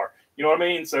kit car. You know what I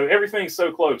mean? So everything's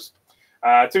so close.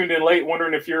 Tuned in late,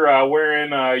 wondering if you're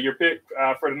wearing your pick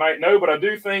for tonight. No, but I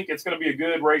do think it's going to be a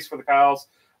good race for the Kyles.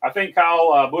 I think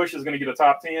Kyle Busch is going to get a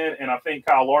top 10, and I think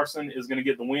Kyle Larson is going to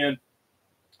get the win.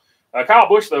 Kyle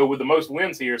Busch, though, with the most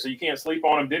wins here, so you can't sleep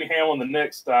on him. Denny Hamlin, the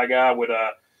next guy,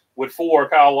 with 4.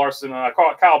 Kyle Larson,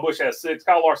 Kyle Busch has 6.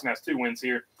 Kyle Larson has 2 wins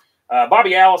here.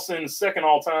 Bobby Allison, second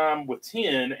all-time with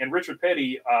 10, and Richard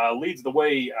Petty leads the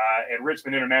way at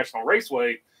Richmond International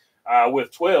Raceway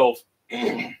with 12.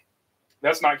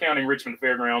 That's not counting Richmond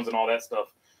Fairgrounds and all that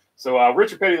stuff. So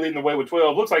Richard Petty leading the way with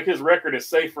 12. Looks like his record is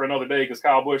safe for another day because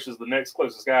Kyle Busch is the next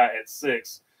closest guy at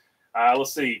 6.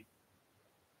 Let's see.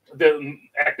 The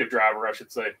active driver, I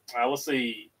should say. Let's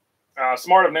see.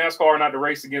 Smart of NASCAR not to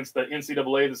race against the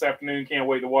NCAA this afternoon. Can't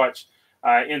wait to watch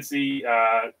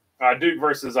Duke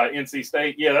versus NC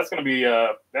State. Yeah, that's going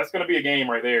to be a game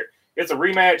right there. It's a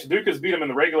rematch. Duke has beat them in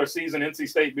the regular season. NC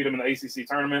State beat them in the ACC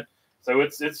tournament. So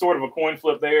it's sort of a coin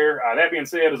flip there. That being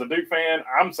said, as a Duke fan,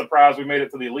 I'm surprised we made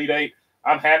it to the Elite Eight.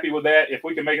 I'm happy with that. If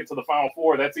we can make it to the Final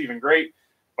Four, that's even great.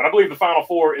 But I believe the Final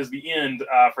Four is the end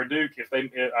for Duke. If they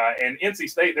and NC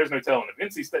State, there's no telling.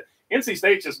 If NC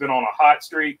State's just been on a hot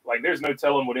streak. Like there's no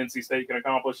telling what NC State can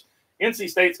accomplish. NC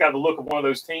State's got the look of one of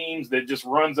those teams that just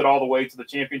runs it all the way to the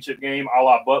championship game, a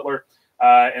la Butler.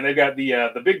 And they've got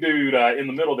the big dude in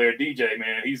the middle there, DJ.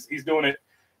 Man, he's doing it.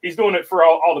 He's doing it for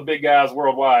all the big guys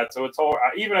worldwide. So it's hard,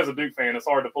 even as a Duke fan, it's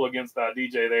hard to pull against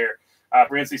DJ there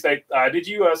for NC State. Did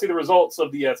you see the results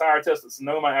of the tire test at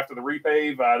Sonoma after the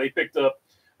repave? They picked up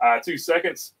 2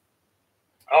 seconds.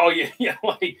 Oh yeah,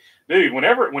 like dude,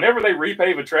 whenever they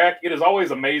repave a track, it is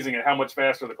always amazing at how much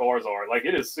faster the cars are. Like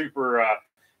it is super.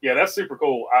 Yeah, that's super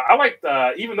cool. I liked,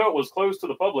 even though it was closed to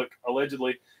the public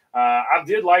allegedly. I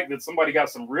did like that somebody got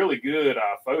some really good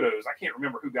photos. I can't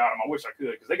remember who got them. I wish I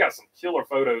could because they got some killer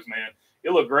photos, man.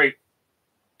 It looked great.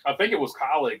 I think it was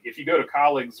Colleague. If you go to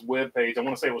Colleague's webpage, I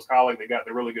want to say it was Colleague. They got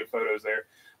the really good photos there.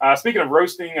 Speaking of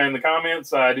roasting in the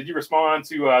comments, did you respond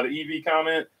to the EV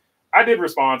comment? I did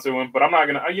respond to him, but I'm not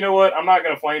going to, you know what? I'm not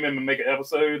going to flame him and make an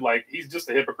episode. Like, he's just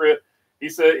a hypocrite. He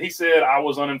said I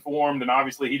was uninformed, and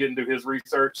obviously he didn't do his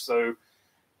research, so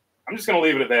I'm just going to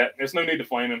leave it at that. There's no need to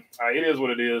flame him. It is what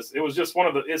it is. It was just one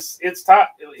of the. It's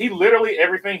top. He literally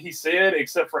everything he said,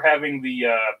 except for having the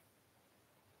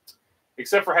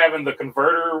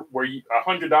converter where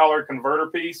 $100 converter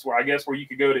piece, where I guess where you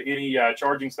could go to any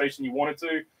charging station you wanted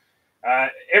to.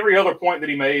 Every other point that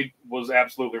he made was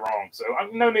absolutely wrong. So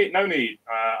no need.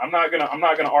 I'm not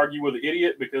gonna argue with an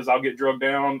idiot because I'll get drugged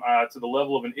down to the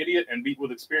level of an idiot and beat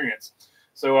with experience.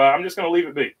 So I'm just gonna leave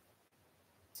it be.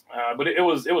 But it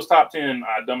was top 10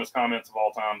 dumbest comments of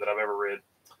all time that I've ever read.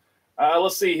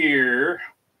 Let's see here.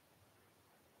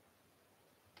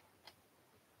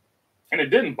 And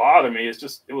it didn't bother me. It's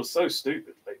just, it was so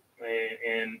stupid.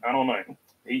 And I don't know.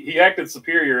 He acted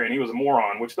superior and he was a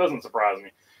moron, which doesn't surprise me.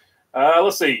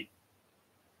 Let's see.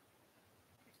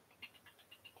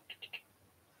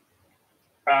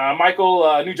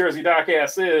 Michael, New Jersey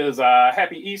Diecast says,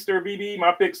 Happy Easter, BB.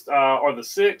 My picks are the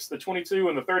 6, the 22,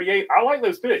 and the 38. I like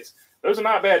those picks. Those are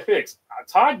not bad picks.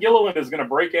 Todd Gilliland is going to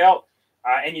break out,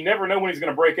 and you never know when he's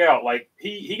going to break out. Like,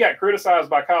 he got criticized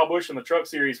by Kyle Busch in the Truck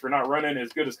Series for not running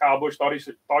as good as Kyle Busch thought he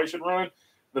should run.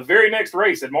 The very next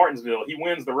race at Martinsville, he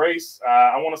wins the race,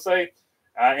 I want to say,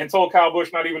 and told Kyle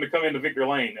Busch not even to come into Victor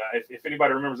Lane, if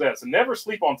anybody remembers that. So never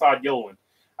sleep on Todd Gilliland.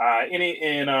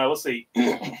 Let's see.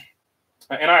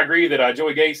 And I agree that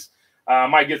Joey Gase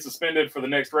might get suspended for the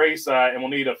next race, and we'll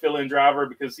need a fill-in driver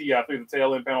because he threw the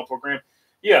tail end panel toward Graham.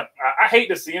 Yeah, I hate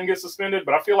to see him get suspended,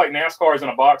 but I feel like NASCAR is in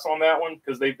a box on that one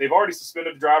because they've already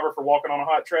suspended the driver for walking on a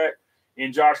hot track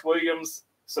in Josh Williams.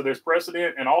 So there's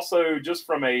precedent, and also just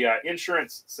from a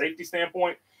insurance safety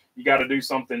standpoint, you got to do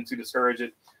something to discourage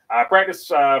it. Practice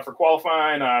for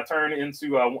qualifying turn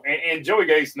into and Joey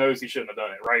Gase knows he shouldn't have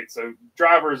done it, right? So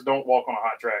drivers don't walk on a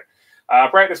hot track.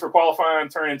 Practice for qualifying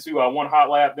turn into one hot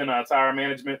lap, then tire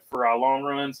management for long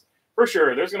runs. For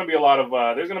sure, there's going to be a lot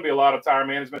of tire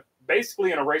management.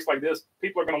 Basically, in a race like this,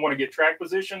 people are going to want to get track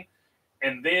position,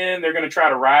 and then they're going to try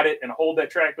to ride it and hold that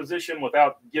track position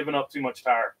without giving up too much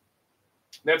tire.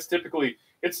 That's typically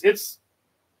it's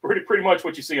pretty much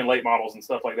what you see in late models and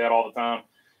stuff like that all the time.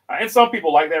 And some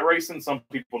people like that racing, some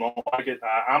people don't like it.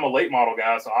 I'm a late model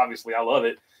guy, so obviously I love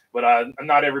it, but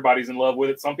not everybody's in love with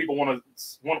it. Some people want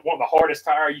the hardest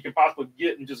tire you can possibly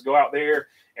get and just go out there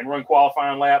and run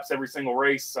qualifying laps every single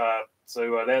race.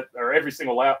 Or every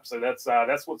single lap. So that's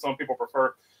what some people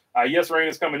prefer. Yes, rain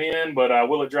is coming in, but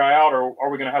will it dry out, or are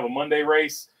we going to have a Monday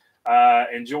race?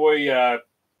 And Joey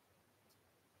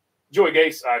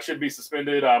Gase should be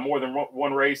suspended more than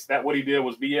one race. That what he did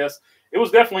was BS. It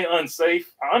was definitely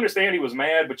unsafe. I understand he was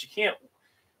mad, but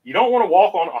you don't want to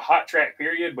walk on a hot track,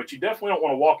 period, but you definitely don't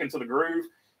want to walk into the groove.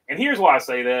 And here's why I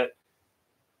say that.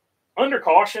 Under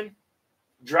caution,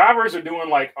 drivers are doing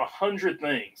like 100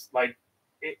 things. Like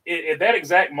at that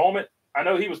exact moment, I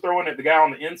know he was throwing at the guy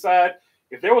on the inside.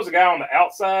 If there was a guy on the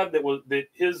outside that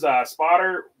his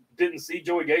spotter didn't see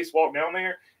Joey Gase walk down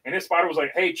there, and his spotter was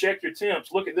like, hey, check your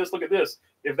temps. Look at this. Look at this.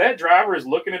 If that driver is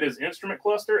looking at his instrument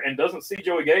cluster and doesn't see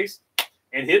Joey Gase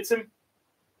and hits him,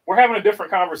 we're having a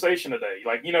different conversation today.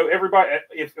 Like, everybody,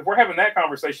 if we're having that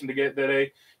conversation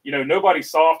today, nobody's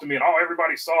soft to me and, oh,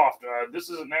 everybody's soft. This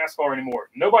isn't NASCAR anymore.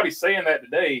 Nobody's saying that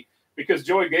today because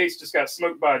Joey Gase just got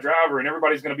smoked by a driver and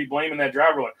everybody's going to be blaming that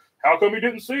driver. Like, how come he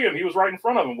didn't see him? He was right in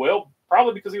front of him. Well,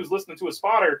 probably because he was listening to a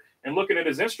spotter and looking at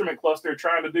his instrument cluster,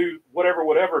 trying to do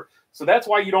whatever. So that's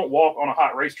why you don't walk on a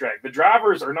hot racetrack. The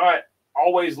drivers are not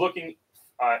always looking,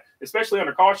 especially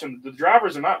under caution, the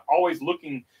drivers are not always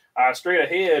looking straight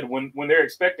ahead when they're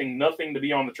expecting nothing to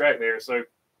be on the track there. So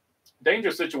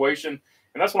dangerous situation.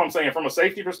 And that's what I'm saying. From a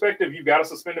safety perspective, you've got to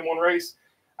suspend him one race.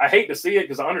 I hate to see it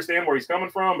because I understand where he's coming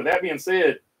from. But that being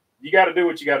said, you got to do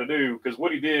what you got to do because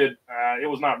what he did, it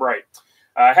was not bright.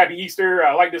 Happy Easter.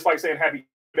 I dislike saying happy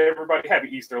to everybody. Happy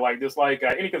Easter. Dislike.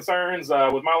 Any concerns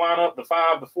with my lineup, the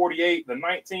 5, the 48, the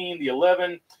 19, the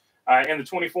 11, and the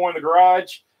 24 in the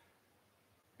garage?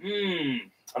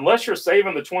 Unless you're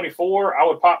saving the 24, I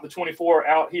would pop the 24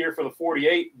 out here for the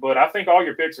 48. But I think all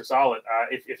your picks are solid.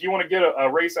 If you want to get a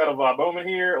race out of Bowman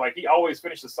here, like he always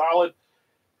finishes solid,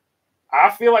 I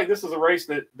feel like this is a race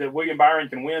that William Byron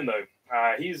can win, though.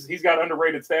 He's got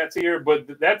underrated stats here, but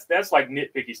that's like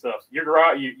nitpicky stuff. Your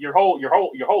whole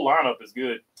lineup is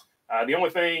good. The only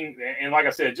thing, and like I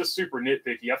said, just super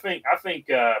nitpicky. I think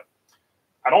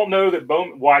I don't know that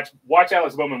Bowman. Watch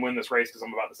Alex Bowman win this race because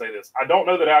I'm about to say this. I don't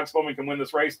know that Alex Bowman can win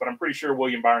this race, but I'm pretty sure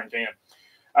William Byron can.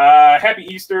 Happy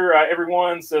Easter,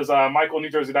 everyone, says Michael, New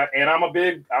Jersey. And I'm a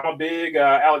big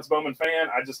Alex Bowman fan.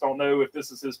 I just don't know if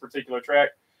this is his particular track.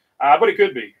 But it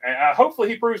could be. Hopefully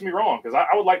he proves me wrong because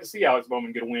I would like to see Alex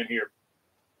Bowman get a win here.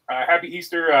 Happy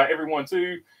Easter, everyone,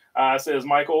 too, says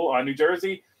Michael, New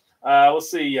Jersey. Let's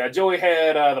see. Joey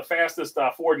had the fastest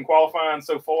Ford in qualifying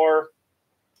so far.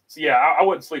 So, yeah, I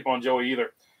wouldn't sleep on Joey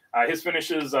either. His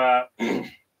finishes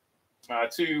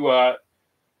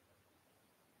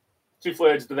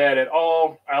two-fledged to that at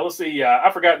all. Let's see.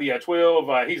 I forgot the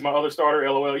 12. He's my other starter,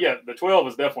 LOL. Yeah, the 12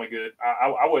 is definitely good.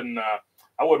 I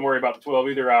wouldn't worry about the 12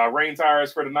 either. Rain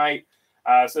tires for tonight,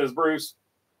 says Bruce.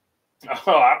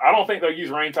 Oh, I don't think they'll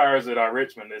use rain tires at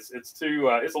Richmond. It's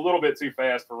a little bit too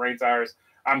fast for rain tires,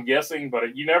 I'm guessing,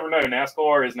 but you never know.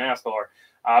 NASCAR is NASCAR.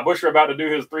 Busher about to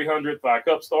do his 300th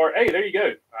Cup start. Hey, there you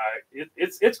go.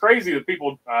 It's crazy that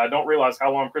people don't realize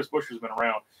how long Chris Busher's been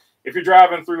around. If you're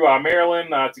driving through Maryland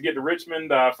to get to Richmond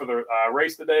for the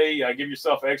race today, give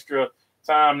yourself extra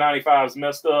time. 95's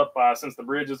messed up since the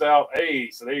bridge is out.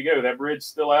 Hey, so there you go. That bridge's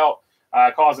still out,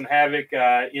 causing havoc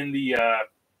in the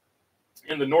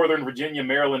Northern Virginia,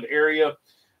 Maryland area.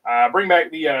 Bring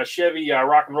back the Chevy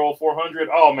Rock and Roll 400.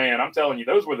 Oh, man, I'm telling you,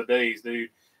 those were the days, dude.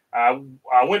 I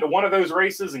went to one of those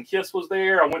races and Kiss was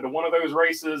there. I went to one of those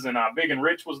races and Big and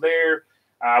Rich was there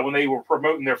when they were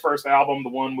promoting their first album, the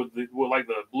one with the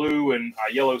blue and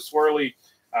yellow swirly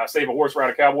Save a Horse Ride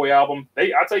a Cowboy album.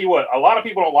 I tell you what, a lot of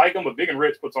people don't like them, but Big and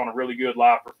Rich puts on a really good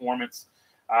live performance.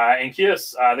 And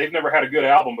Kiss, they've never had a good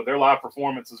album, but their live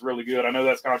performance is really good. I know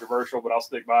that's controversial, but I'll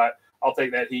stick by it. I'll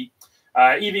take that heat.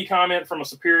 EV comment from a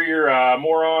superior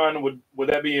moron. Would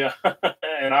that be an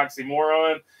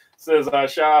oxymoron? Says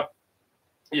Shop.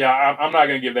 Yeah, I'm not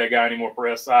going to give that guy any more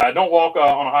press. Don't walk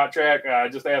on a hot track.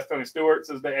 Just ask Tony Stewart.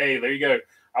 Says, hey, there you go.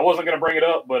 I wasn't going to bring it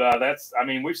up, but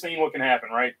we've seen what can happen,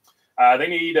 right? They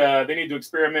need to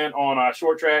experiment on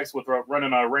short tracks with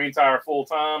running a rain tire full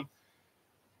time.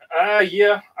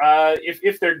 If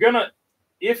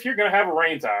you're gonna have a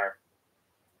rain tire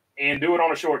and do it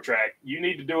on a short track, you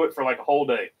need to do it for like a whole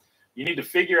day. You need to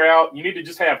figure out. You need to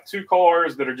just have three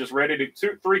cars, a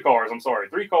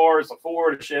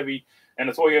Ford, a Chevy, and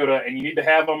a Toyota, and you need to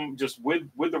have them just with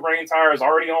the rain tires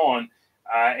already on.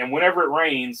 And whenever it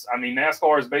rains, I mean,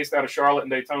 NASCAR is based out of Charlotte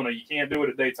and Daytona. You can't do it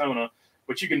at Daytona,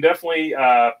 but you can definitely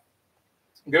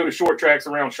go to short tracks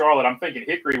around Charlotte. I'm thinking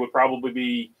Hickory would probably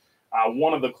be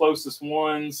one of the closest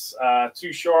ones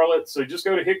to Charlotte. So just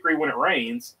go to Hickory when it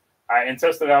rains and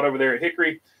test it out over there at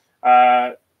Hickory.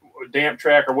 Damp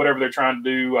track or whatever they're trying to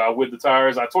do with the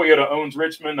tires. Toyota owns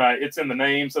Richmond. It's in the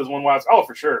name, says one wise. Oh,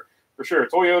 for sure. For sure.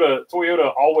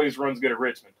 Toyota always runs good at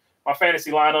Richmond. My fantasy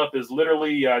lineup is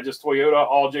literally just Toyota,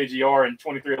 all JGR, and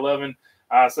 2311.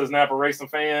 Says Napa Racing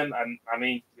Fan. I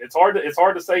mean, it's hard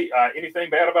to say anything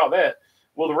bad about that.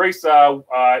 Will the race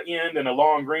end in a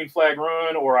long green flag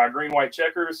run or green white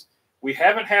checkers? We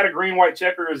haven't had a green white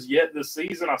checkers yet this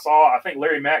season. I think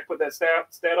Larry Mack put that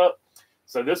stat up.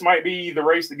 So this might be the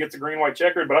race that gets a green white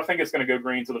checkered, but I think it's going to go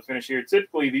green to the finish here.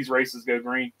 Typically, these races go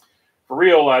green. For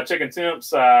real, checking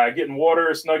temps, getting water,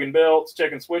 snugging belts,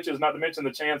 checking switches, not to mention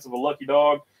the chance of a lucky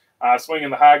dog swinging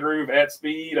the high groove at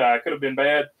speed. Could have been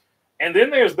bad. And then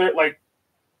there's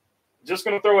just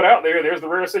going to throw it out there. There's the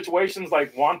rare situations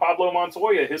like Juan Pablo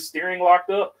Montoya, his steering locked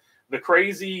up. The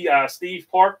crazy Steve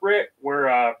Park wreck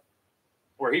where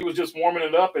he was just warming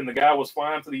it up and the guy was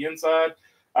flying to the inside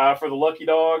for the lucky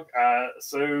dog.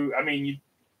 So, I mean,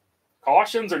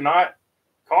 cautions are not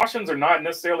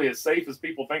necessarily as safe as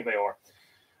people think they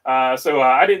are. So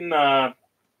I didn't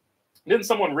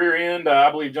someone rear end, I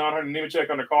believe John Hunter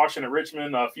Nemechek under caution at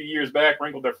Richmond a few years back,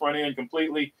 wrinkled their front end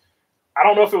completely. I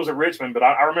don't know if it was at Richmond, but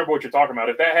I remember what you're talking about.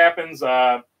 If that happens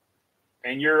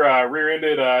and you're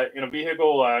rear-ended in a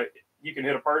vehicle, you can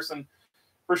hit a person.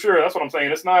 For sure, that's what I'm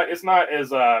saying. It's not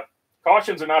as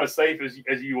cautions are not as safe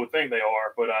as you would think they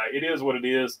are, but it is what it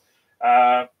is.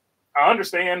 I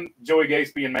understand Joey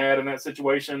Gase being mad in that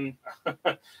situation,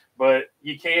 but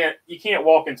you can't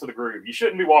walk into the groove. You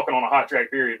shouldn't be walking on a hot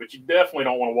track, period, but you definitely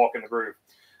don't want to walk in the groove.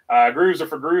 Grooves are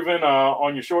for grooving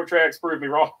on your short tracks. Prove me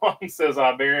wrong, says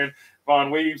Baron Von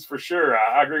Weaves. For sure,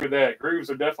 I agree with that. Grooves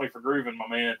are definitely for grooving, my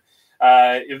man.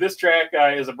 If this track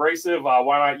is abrasive,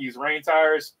 why not use rain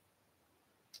tires?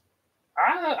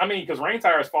 I mean, because rain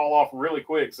tires fall off really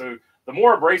quick. So the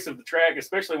more abrasive the track,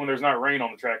 especially when there's not rain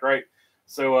on the track, right?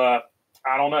 So I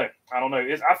don't know.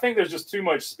 I think there's just too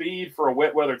much speed for a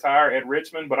wet weather tire at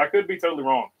Richmond, but I could be totally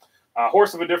wrong.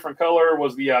 Horse of a Different Color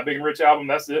was the Big and Rich album.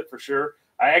 That's it for sure.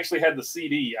 I actually had the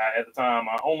CD at the time.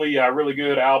 Only really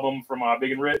good album from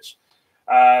Big and Rich,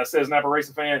 says Napa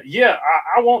Racing Fan. Yeah,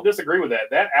 I won't disagree with that.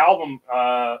 That album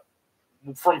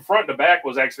from front to back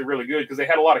was actually really good because they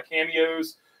had a lot of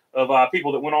cameos of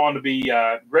people that went on to be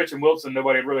Gretchen Wilson.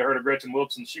 Nobody had really heard of Gretchen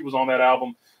Wilson. She was on that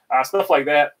album, stuff like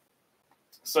that.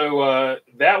 So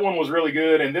that one was really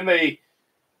good. And then they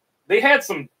had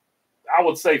some, I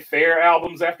would say, fair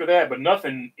albums after that, but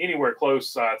nothing anywhere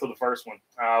close to the first one.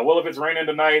 Well, if it's raining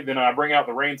tonight, then bring out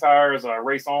the rain tires,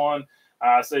 race on.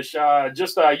 Says Shaw,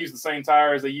 just use the same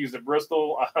tires they used at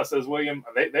Bristol, says William.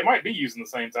 They might be using the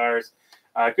same tires.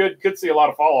 Could see a lot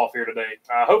of fall off here today.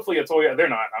 Hopefully a Toyota, they're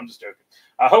not, I'm just joking.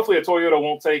 Hopefully a Toyota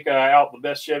won't take out the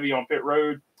best Chevy on pit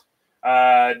road.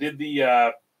 Did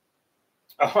the,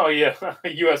 oh yeah,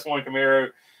 US1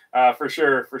 Camaro, for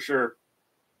sure.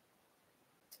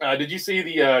 Did you see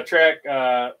the track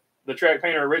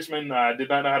painter at Richmond did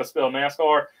not know how to spell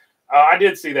NASCAR? I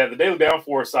did see that. The Daily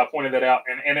Downforce pointed that out.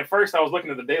 And at first I was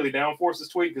looking at the Daily Downforce's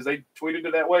tweet because they tweeted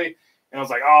it that way. And I was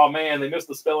like, oh, man, they missed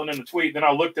the spelling in the tweet. Then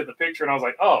I looked at the picture and I was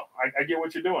like, oh, I get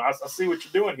what you're doing. I see what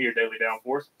you're doing here, Daily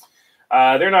Downforce.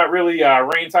 They're not really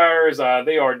rain tires.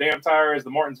 They are damp tires. The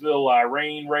Martinsville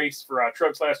rain race for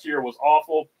trucks last year was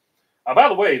awful. By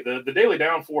the way, the Daily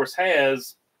Downforce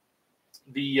has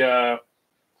the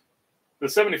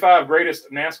 75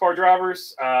 greatest NASCAR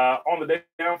drivers on the Daily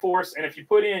Downforce. And if you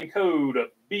put in code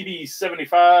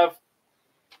BD75,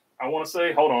 I want to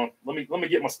say, hold on, let me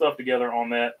get my stuff together on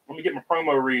that. Let me get my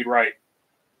promo read right.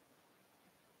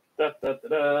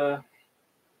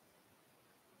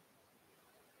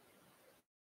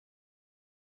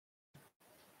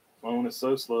 Phone is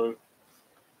so slow.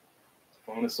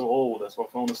 Phone is so old. That's why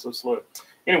phone is so slow.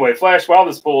 Anyway, while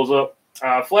this pulls up,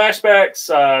 flashbacks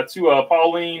to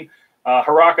Pauline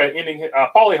Haraka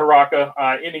Paulie Haraka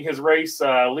ending his race,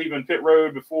 leaving pit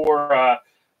road before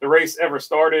the race ever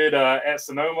started at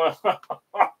Sonoma.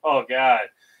 Oh God.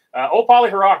 Old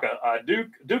Paulie Haraka,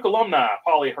 Duke alumni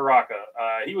Paulie Haraka.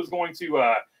 He was going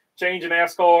to change in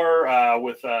NASCAR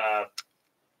with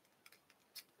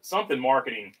something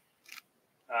marketing.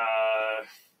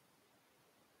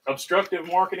 Obstructive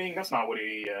marketing. That's not what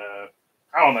he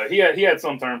I don't know. He had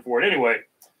some term for it. Anyway,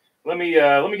 let me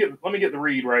get the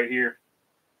read right here.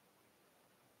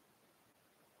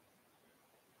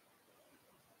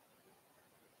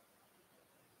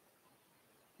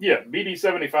 Yeah,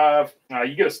 BD75.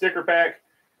 You get a sticker pack.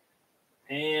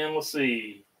 And let's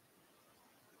see.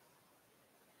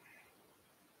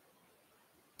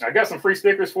 I got some free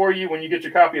stickers for you when you get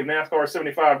your copy of NASCAR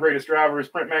 75 Greatest Drivers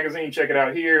print magazine. Check it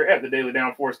out here at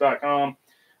thedailydownforce.com.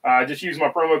 Just use my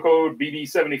promo code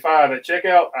BD75 at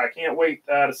checkout. I can't wait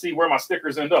to see where my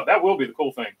stickers end up. That will be the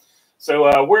cool thing.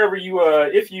 So wherever you,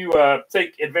 if you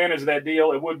take advantage of that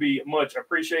deal, it would be much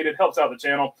appreciated. Helps out the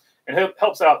channel and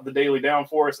helps out the Daily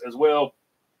Downforce as well.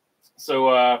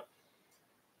 So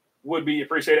would be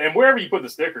appreciated. And wherever you put the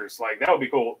stickers, like that would be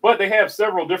cool. But they have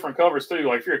several different covers too.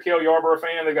 Like if you're a Cale Yarborough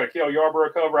fan, they've got a Cale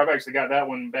Yarborough cover. I've actually got that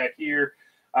one back here.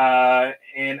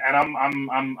 And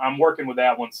I'm working with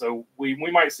that one. So we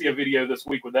might see a video this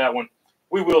week with that one.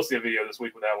 We will see a video this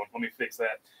week with that one. Let me fix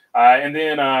that. And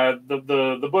then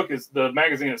the book is, the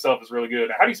magazine itself is really good.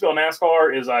 How do you spell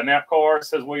NASCAR? Is NAPCAR,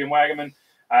 says William Wagaman.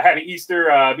 Happy Easter,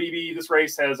 BB. This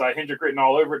race has Hendrick written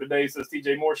all over it today, says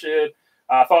TJ Moorshed.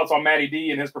 Thoughts on Matty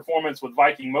D and his performance with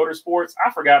Viking Motorsports.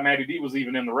 I forgot Matty D was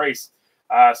even in the race.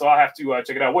 So I'll have to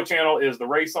check it out. What channel is the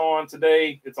race on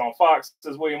today? It's on Fox,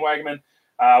 says William Wagaman.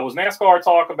 Was NASCAR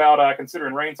talk about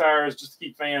considering rain tires just to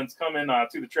keep fans coming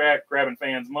to the track, grabbing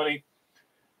fans' money?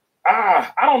 I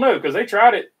don't know, because they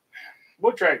tried it.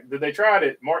 What track? Did they try it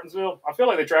at Martinsville? I feel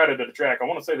like they tried it at a track. I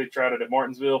want to say they tried it at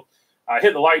Martinsville.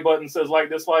 Hit the like button, says like,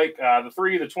 dislike. The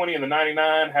 3, the 20, and the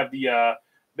 99 have the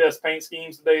best paint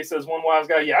schemes today, says one wise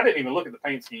guy. Yeah, I didn't even look at the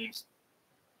paint schemes.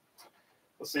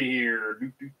 Let's see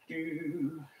here.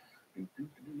 They're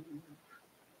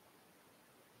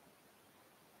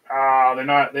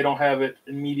not. They don't have it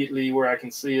immediately where I can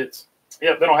see it.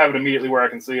 Yep, they don't have it immediately where I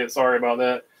can see it. Sorry about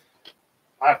that.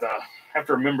 I have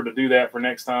to remember to do that for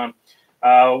next time.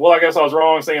 Well, I guess I was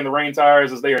wrong saying the rain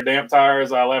tires as they are damp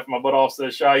tires. I laughed my butt off,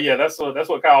 says Shy. Yeah, that's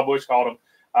what Kyle Busch called them.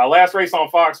 Last race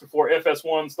on Fox before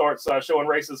FS1 starts showing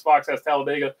races. Fox has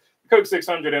Talladega, Coke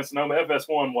 600, and Sonoma.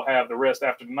 FS1 will have the rest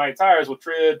after tonight. Tires with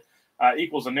tread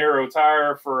equals a narrow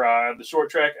tire for the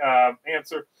short track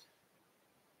answer.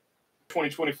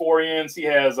 2024 ends. He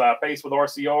has pace with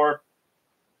RCR.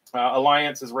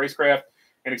 Alliance, his racecraft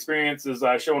and experience is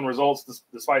showing results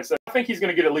despite. I think he's going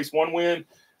to get at least one win.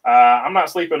 I'm not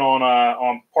sleeping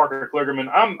on Parker Kligerman.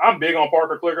 I'm big on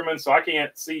Parker Kligerman, so I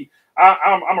can't see.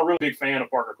 I'm a really big fan of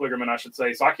Parker Kligerman, I should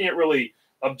say. So I can't really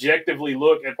objectively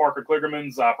look at Parker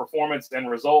Kligerman's performance and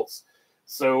results.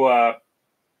 So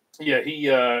yeah,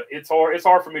 it's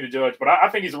hard for me to judge, but I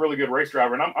think he's a really good race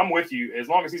driver, and I'm with you. As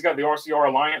long as he's got the RCR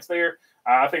Alliance there,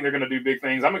 I think they're going to do big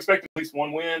things. I'm expecting at least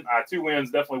one win. 2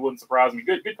 wins definitely wouldn't surprise me.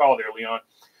 Good call there, Leon.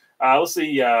 Let's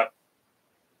see.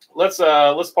 Let's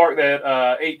park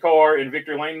that 8 car in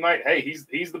Victory Lane tonight. Hey,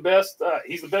 he's the best.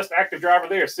 He's the best active driver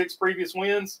there. 6 previous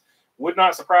wins would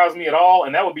not surprise me at all,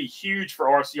 and that would be huge for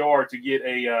RCR to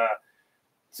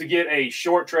get a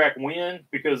short track win,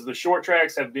 because the short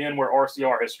tracks have been where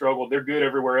RCR has struggled. They're good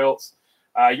everywhere else.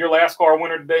 Your last car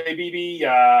winner today,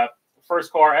 BB.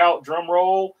 First car out. Drum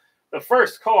roll. The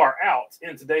first car out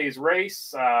in today's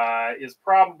race is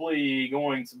probably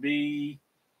going to be.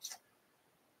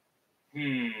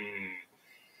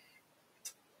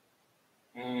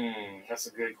 That's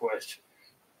a good question.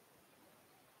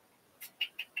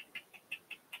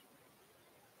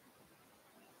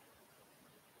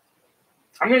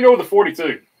 I'm going to go with the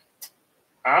 42.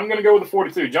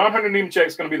 John Hunter Nemechek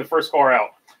is going to be the first car out.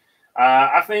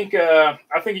 I think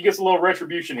he gets a little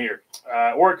retribution here,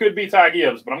 or it could be Ty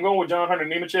Gibbs, but I'm going with John Hunter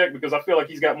Nemechek because I feel like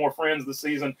he's got more friends this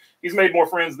season. He's made more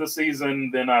friends this season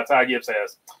than Ty Gibbs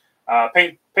has.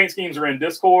 Paint schemes are in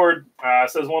Discord,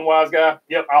 says one wise guy.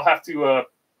 Yep, I'll have to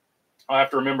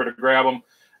remember to grab them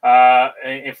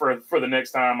and for the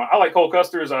next time. I like Cole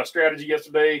Custer's strategy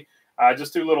yesterday.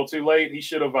 Just too little, too late. He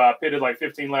should have pitted like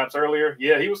 15 laps earlier.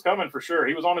 Yeah, he was coming for sure.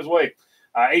 He was on his way.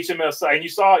 HMS, and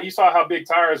you saw how big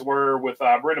tires were with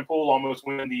Brendan Poole almost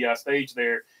winning the stage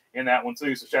there in that one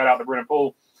too. So shout out to Brendan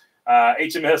Poole.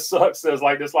 HMS sucks, says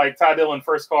like this, like Ty Dillon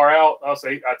first car out. I'll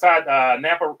say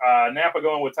Napa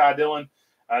going with Ty Dillon.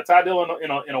 Ty Dillon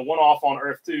in a one-off on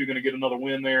Earth 2 going to get another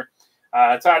win there.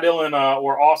 Ty Dillon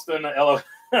or Austin,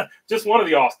 just one of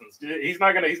the Austins. He's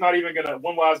not even gonna.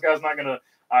 One wise guy's not gonna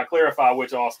clarify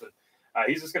which Austin.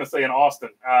 He's just gonna say an Austin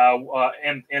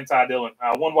and Ty Dillon.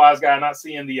 One wise guy not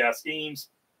seeing the schemes.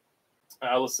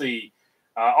 Let's see.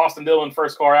 Austin Dillon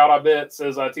first car out, I bet,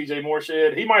 says TJ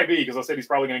Moorshed. He might be, because I said he's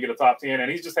probably going to get a top 10, and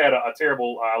he's just had a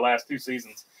terrible last 2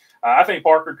 seasons. I think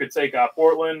Parker could take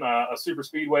Portland, a super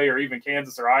speedway, or even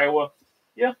Kansas or Iowa.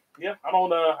 Yeah. I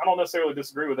don't necessarily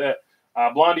disagree with that.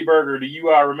 Blondie Burger, do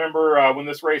you remember when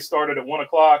this race started at 1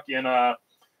 o'clock in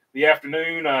the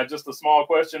afternoon? Just a small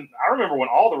question. I remember when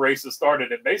all the races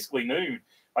started at basically noon.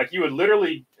 Like you would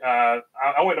literally, I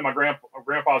went to my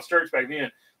grandpa's church back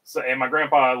then. So, and my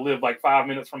grandpa lived like 5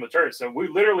 minutes from the church. So we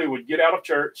literally would get out of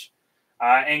church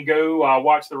and go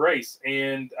watch the race.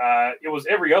 And it was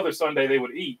every other Sunday they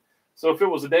would eat. So if it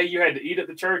was a day you had to eat at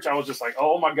the church, I was just like,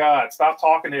 oh my God, stop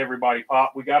talking to everybody,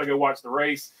 Pop. We got to go watch the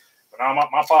race. But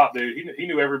my Pop, dude, he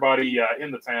knew everybody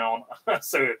in the town.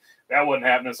 So that wasn't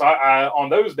happening. So I on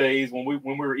those days when we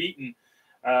were eating,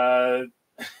 God,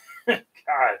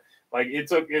 like it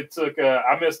took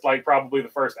I missed like probably the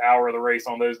first hour of the race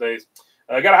on those days.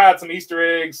 Got to hide some Easter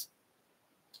eggs.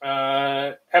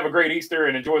 Have a great Easter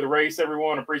and enjoy the race,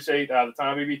 everyone. Appreciate the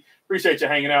time, baby. Appreciate you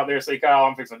hanging out there. Say, Kyle,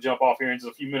 I'm fixing to jump off here in just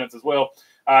a few minutes as well.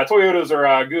 Toyotas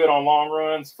are good on long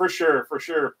runs, for sure, for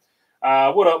sure.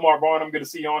 What up, Mark Barnum? Good to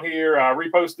see you on here.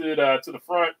 Reposted to the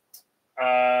front.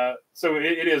 So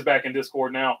it is back in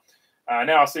Discord now.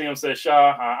 Now I see him, says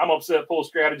Shaw. I'm upset. Pull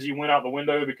strategy went out the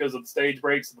window because of the stage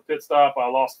breaks at the pit stop. I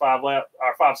lost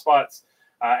 5 spots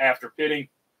after pitting.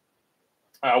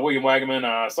 William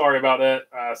Wagaman, sorry about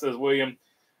that, says William.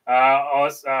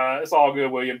 It's all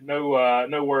good, William.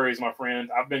 No worries, my friend.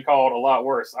 I've been called a lot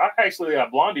worse. I actually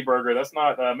Blondie Burger. That's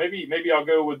not. Maybe I'll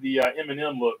go with the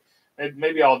M&M look.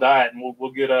 Maybe I'll diet and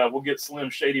we'll get Slim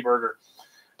Shady Burger.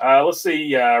 Let's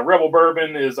see. Rebel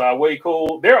Bourbon is way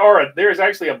cool. There's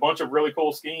actually a bunch of really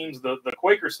cool schemes. The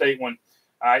Quaker State one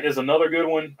is another good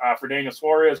one for Daniel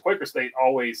Suarez. Quaker State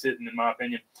always hitting, in my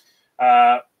opinion.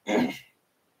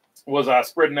 Was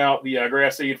spreading out the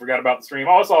grass seed. Forgot about the stream.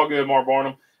 Oh, it's all good, Mark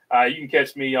Barnum. You can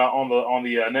catch me on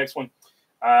the next one.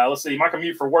 Let's see. My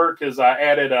commute for work has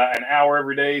added an hour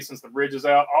every day since the bridge is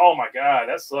out. Oh my God,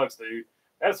 that sucks, dude.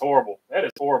 That's horrible. That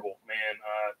is horrible,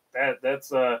 man.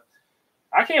 That's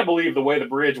I can't believe the way the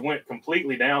bridge went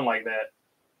completely down like that.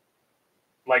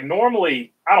 Like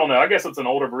normally, I don't know. I guess it's an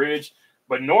older bridge,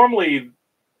 but normally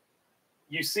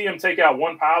you see them take out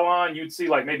one pylon, you'd see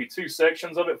like maybe 2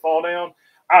 sections of it fall down.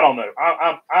 I don't know.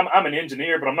 I'm an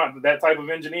engineer, but I'm not that type of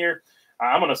engineer.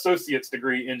 I'm an associate's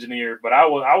degree engineer, but I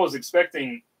was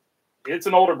expecting. It's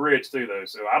an older bridge too, though,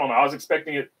 so I don't know. I was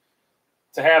expecting it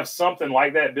to have something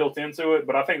like that built into it,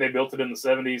 but I think they built it in the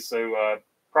 70s, so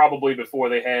probably before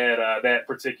they had that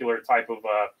particular type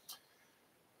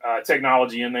of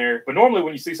technology in there. But normally,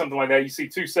 when you see something like that, you see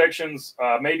 2 sections,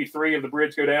 maybe 3 of the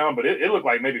bridge go down, but it looked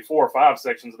like maybe 4 or 5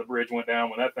 sections of the bridge went down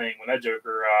when that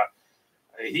joker.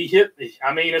 He hit.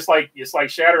 I mean, it's like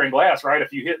shattering glass, right?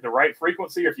 If you hit the right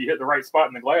frequency, or if you hit the right spot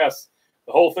in the glass,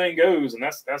 the whole thing goes, and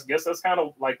that's kind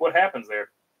of like what happens there.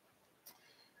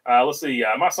 Let's see.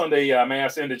 My Sunday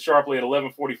mass ended sharply at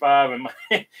 11:45,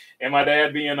 and my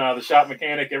dad being the shop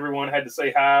mechanic, everyone had to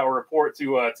say hi or report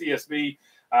to TSB.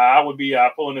 I would be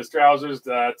pulling his trousers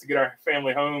to get our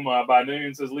family home by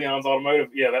noon. Says Leon's Automotive.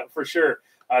 Yeah, that for sure.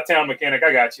 Town mechanic.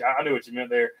 I got you. I knew what you meant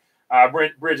there.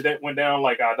 Bridge that went down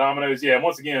like dominoes. Yeah,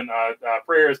 once again,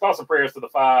 prayers, thoughts and prayers to the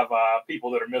 5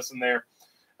 people that are missing there.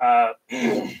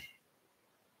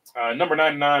 Number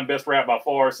 99, best rap by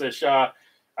far, says Shaw.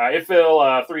 It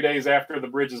fell 3 days after the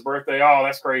bridge's birthday. Oh,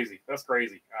 that's crazy. That's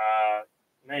crazy.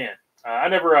 Man, I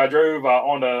never drove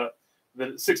on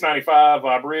the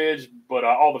 695 bridge, but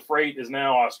all the freight is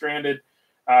now stranded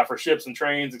for ships and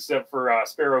trains, except for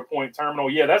Sparrow Point Terminal.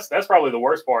 Yeah, that's probably the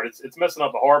worst part. It's messing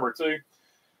up the harbor too.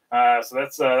 So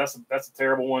that's a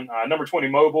terrible one. Number 20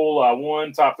 mobile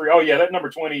won top 3. Oh yeah, that number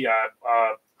 20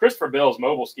 Christopher Bell's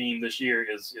mobile scheme this year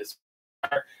is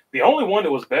the only one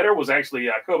that was better was actually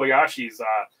Kobayashi's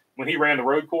when he ran the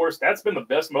road course. That's been the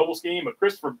best mobile scheme, but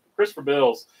Christopher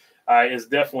Bell's is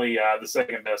definitely the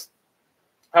second best.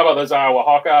 How about those Iowa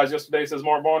Hawkeyes yesterday? Says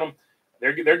Mark Barnum.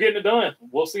 They're getting it done.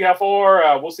 We'll see how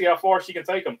far she can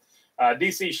take them.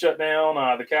 DC shut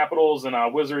down the Capitals, and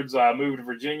Wizards moved to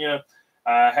Virginia.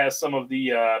 Has some of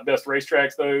the best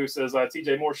racetracks, though, says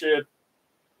TJ Moorshed.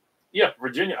 Yeah,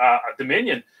 Virginia.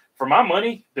 Dominion. For my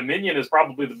money, Dominion is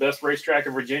probably the best racetrack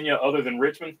in Virginia other than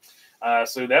Richmond.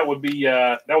 So that would be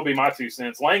my 2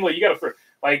 cents. Langley, you got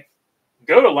to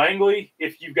go to Langley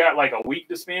if you've got like a week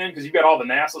to spend, because you've got all the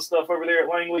NASA stuff over there at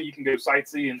Langley. You can go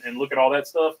sightsee and look at all that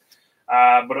stuff.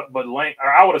 But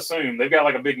I would assume they've got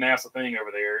like a big NASA thing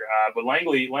over there. But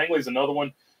Langley's another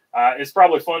one. It's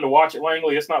probably fun to watch at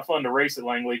Langley. It's not fun to race at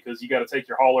Langley because you got to take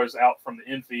your haulers out from the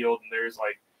infield, and there's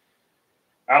like,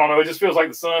 I don't know, it just feels like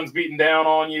the sun's beating down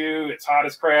on you. It's hot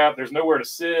as crap. There's nowhere to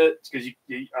sit because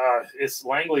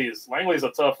Langley is a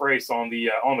tough race on the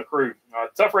crew.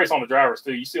 Tough race on the drivers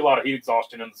too. You see a lot of heat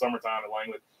exhaustion in the summertime at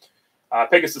Langley.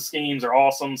 Pegasus schemes are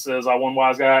awesome, says one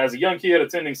wise guy. As a young kid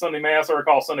attending Sunday Mass, I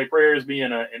recall Sunday prayers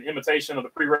being an imitation of the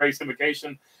pre-race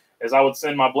invocation, as I would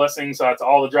send my blessings to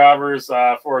all the drivers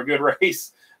for a good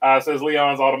race. Says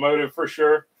Leon's Automotive for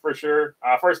sure.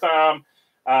 First time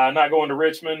not going to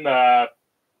Richmond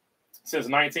since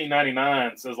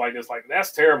 1999. Says like this, like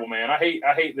that's terrible, man. I hate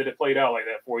that it played out like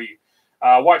that for you.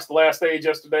 Watched the last stage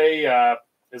yesterday.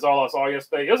 Is all I saw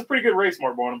yesterday. It was a pretty good race,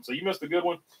 Mark Barnum. So you missed a good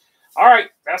one. All right,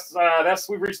 that's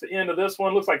we've reached the end of this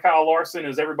one. Looks like Kyle Larson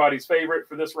is everybody's favorite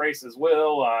for this race as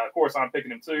well. Of course, I'm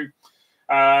picking him too.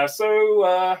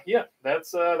 Yeah,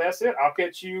 that's it. I'll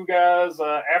catch you guys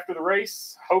after the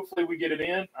race. Hopefully we get it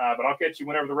in, but I'll catch you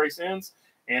whenever the race ends.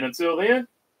 And until then,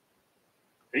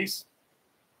 peace.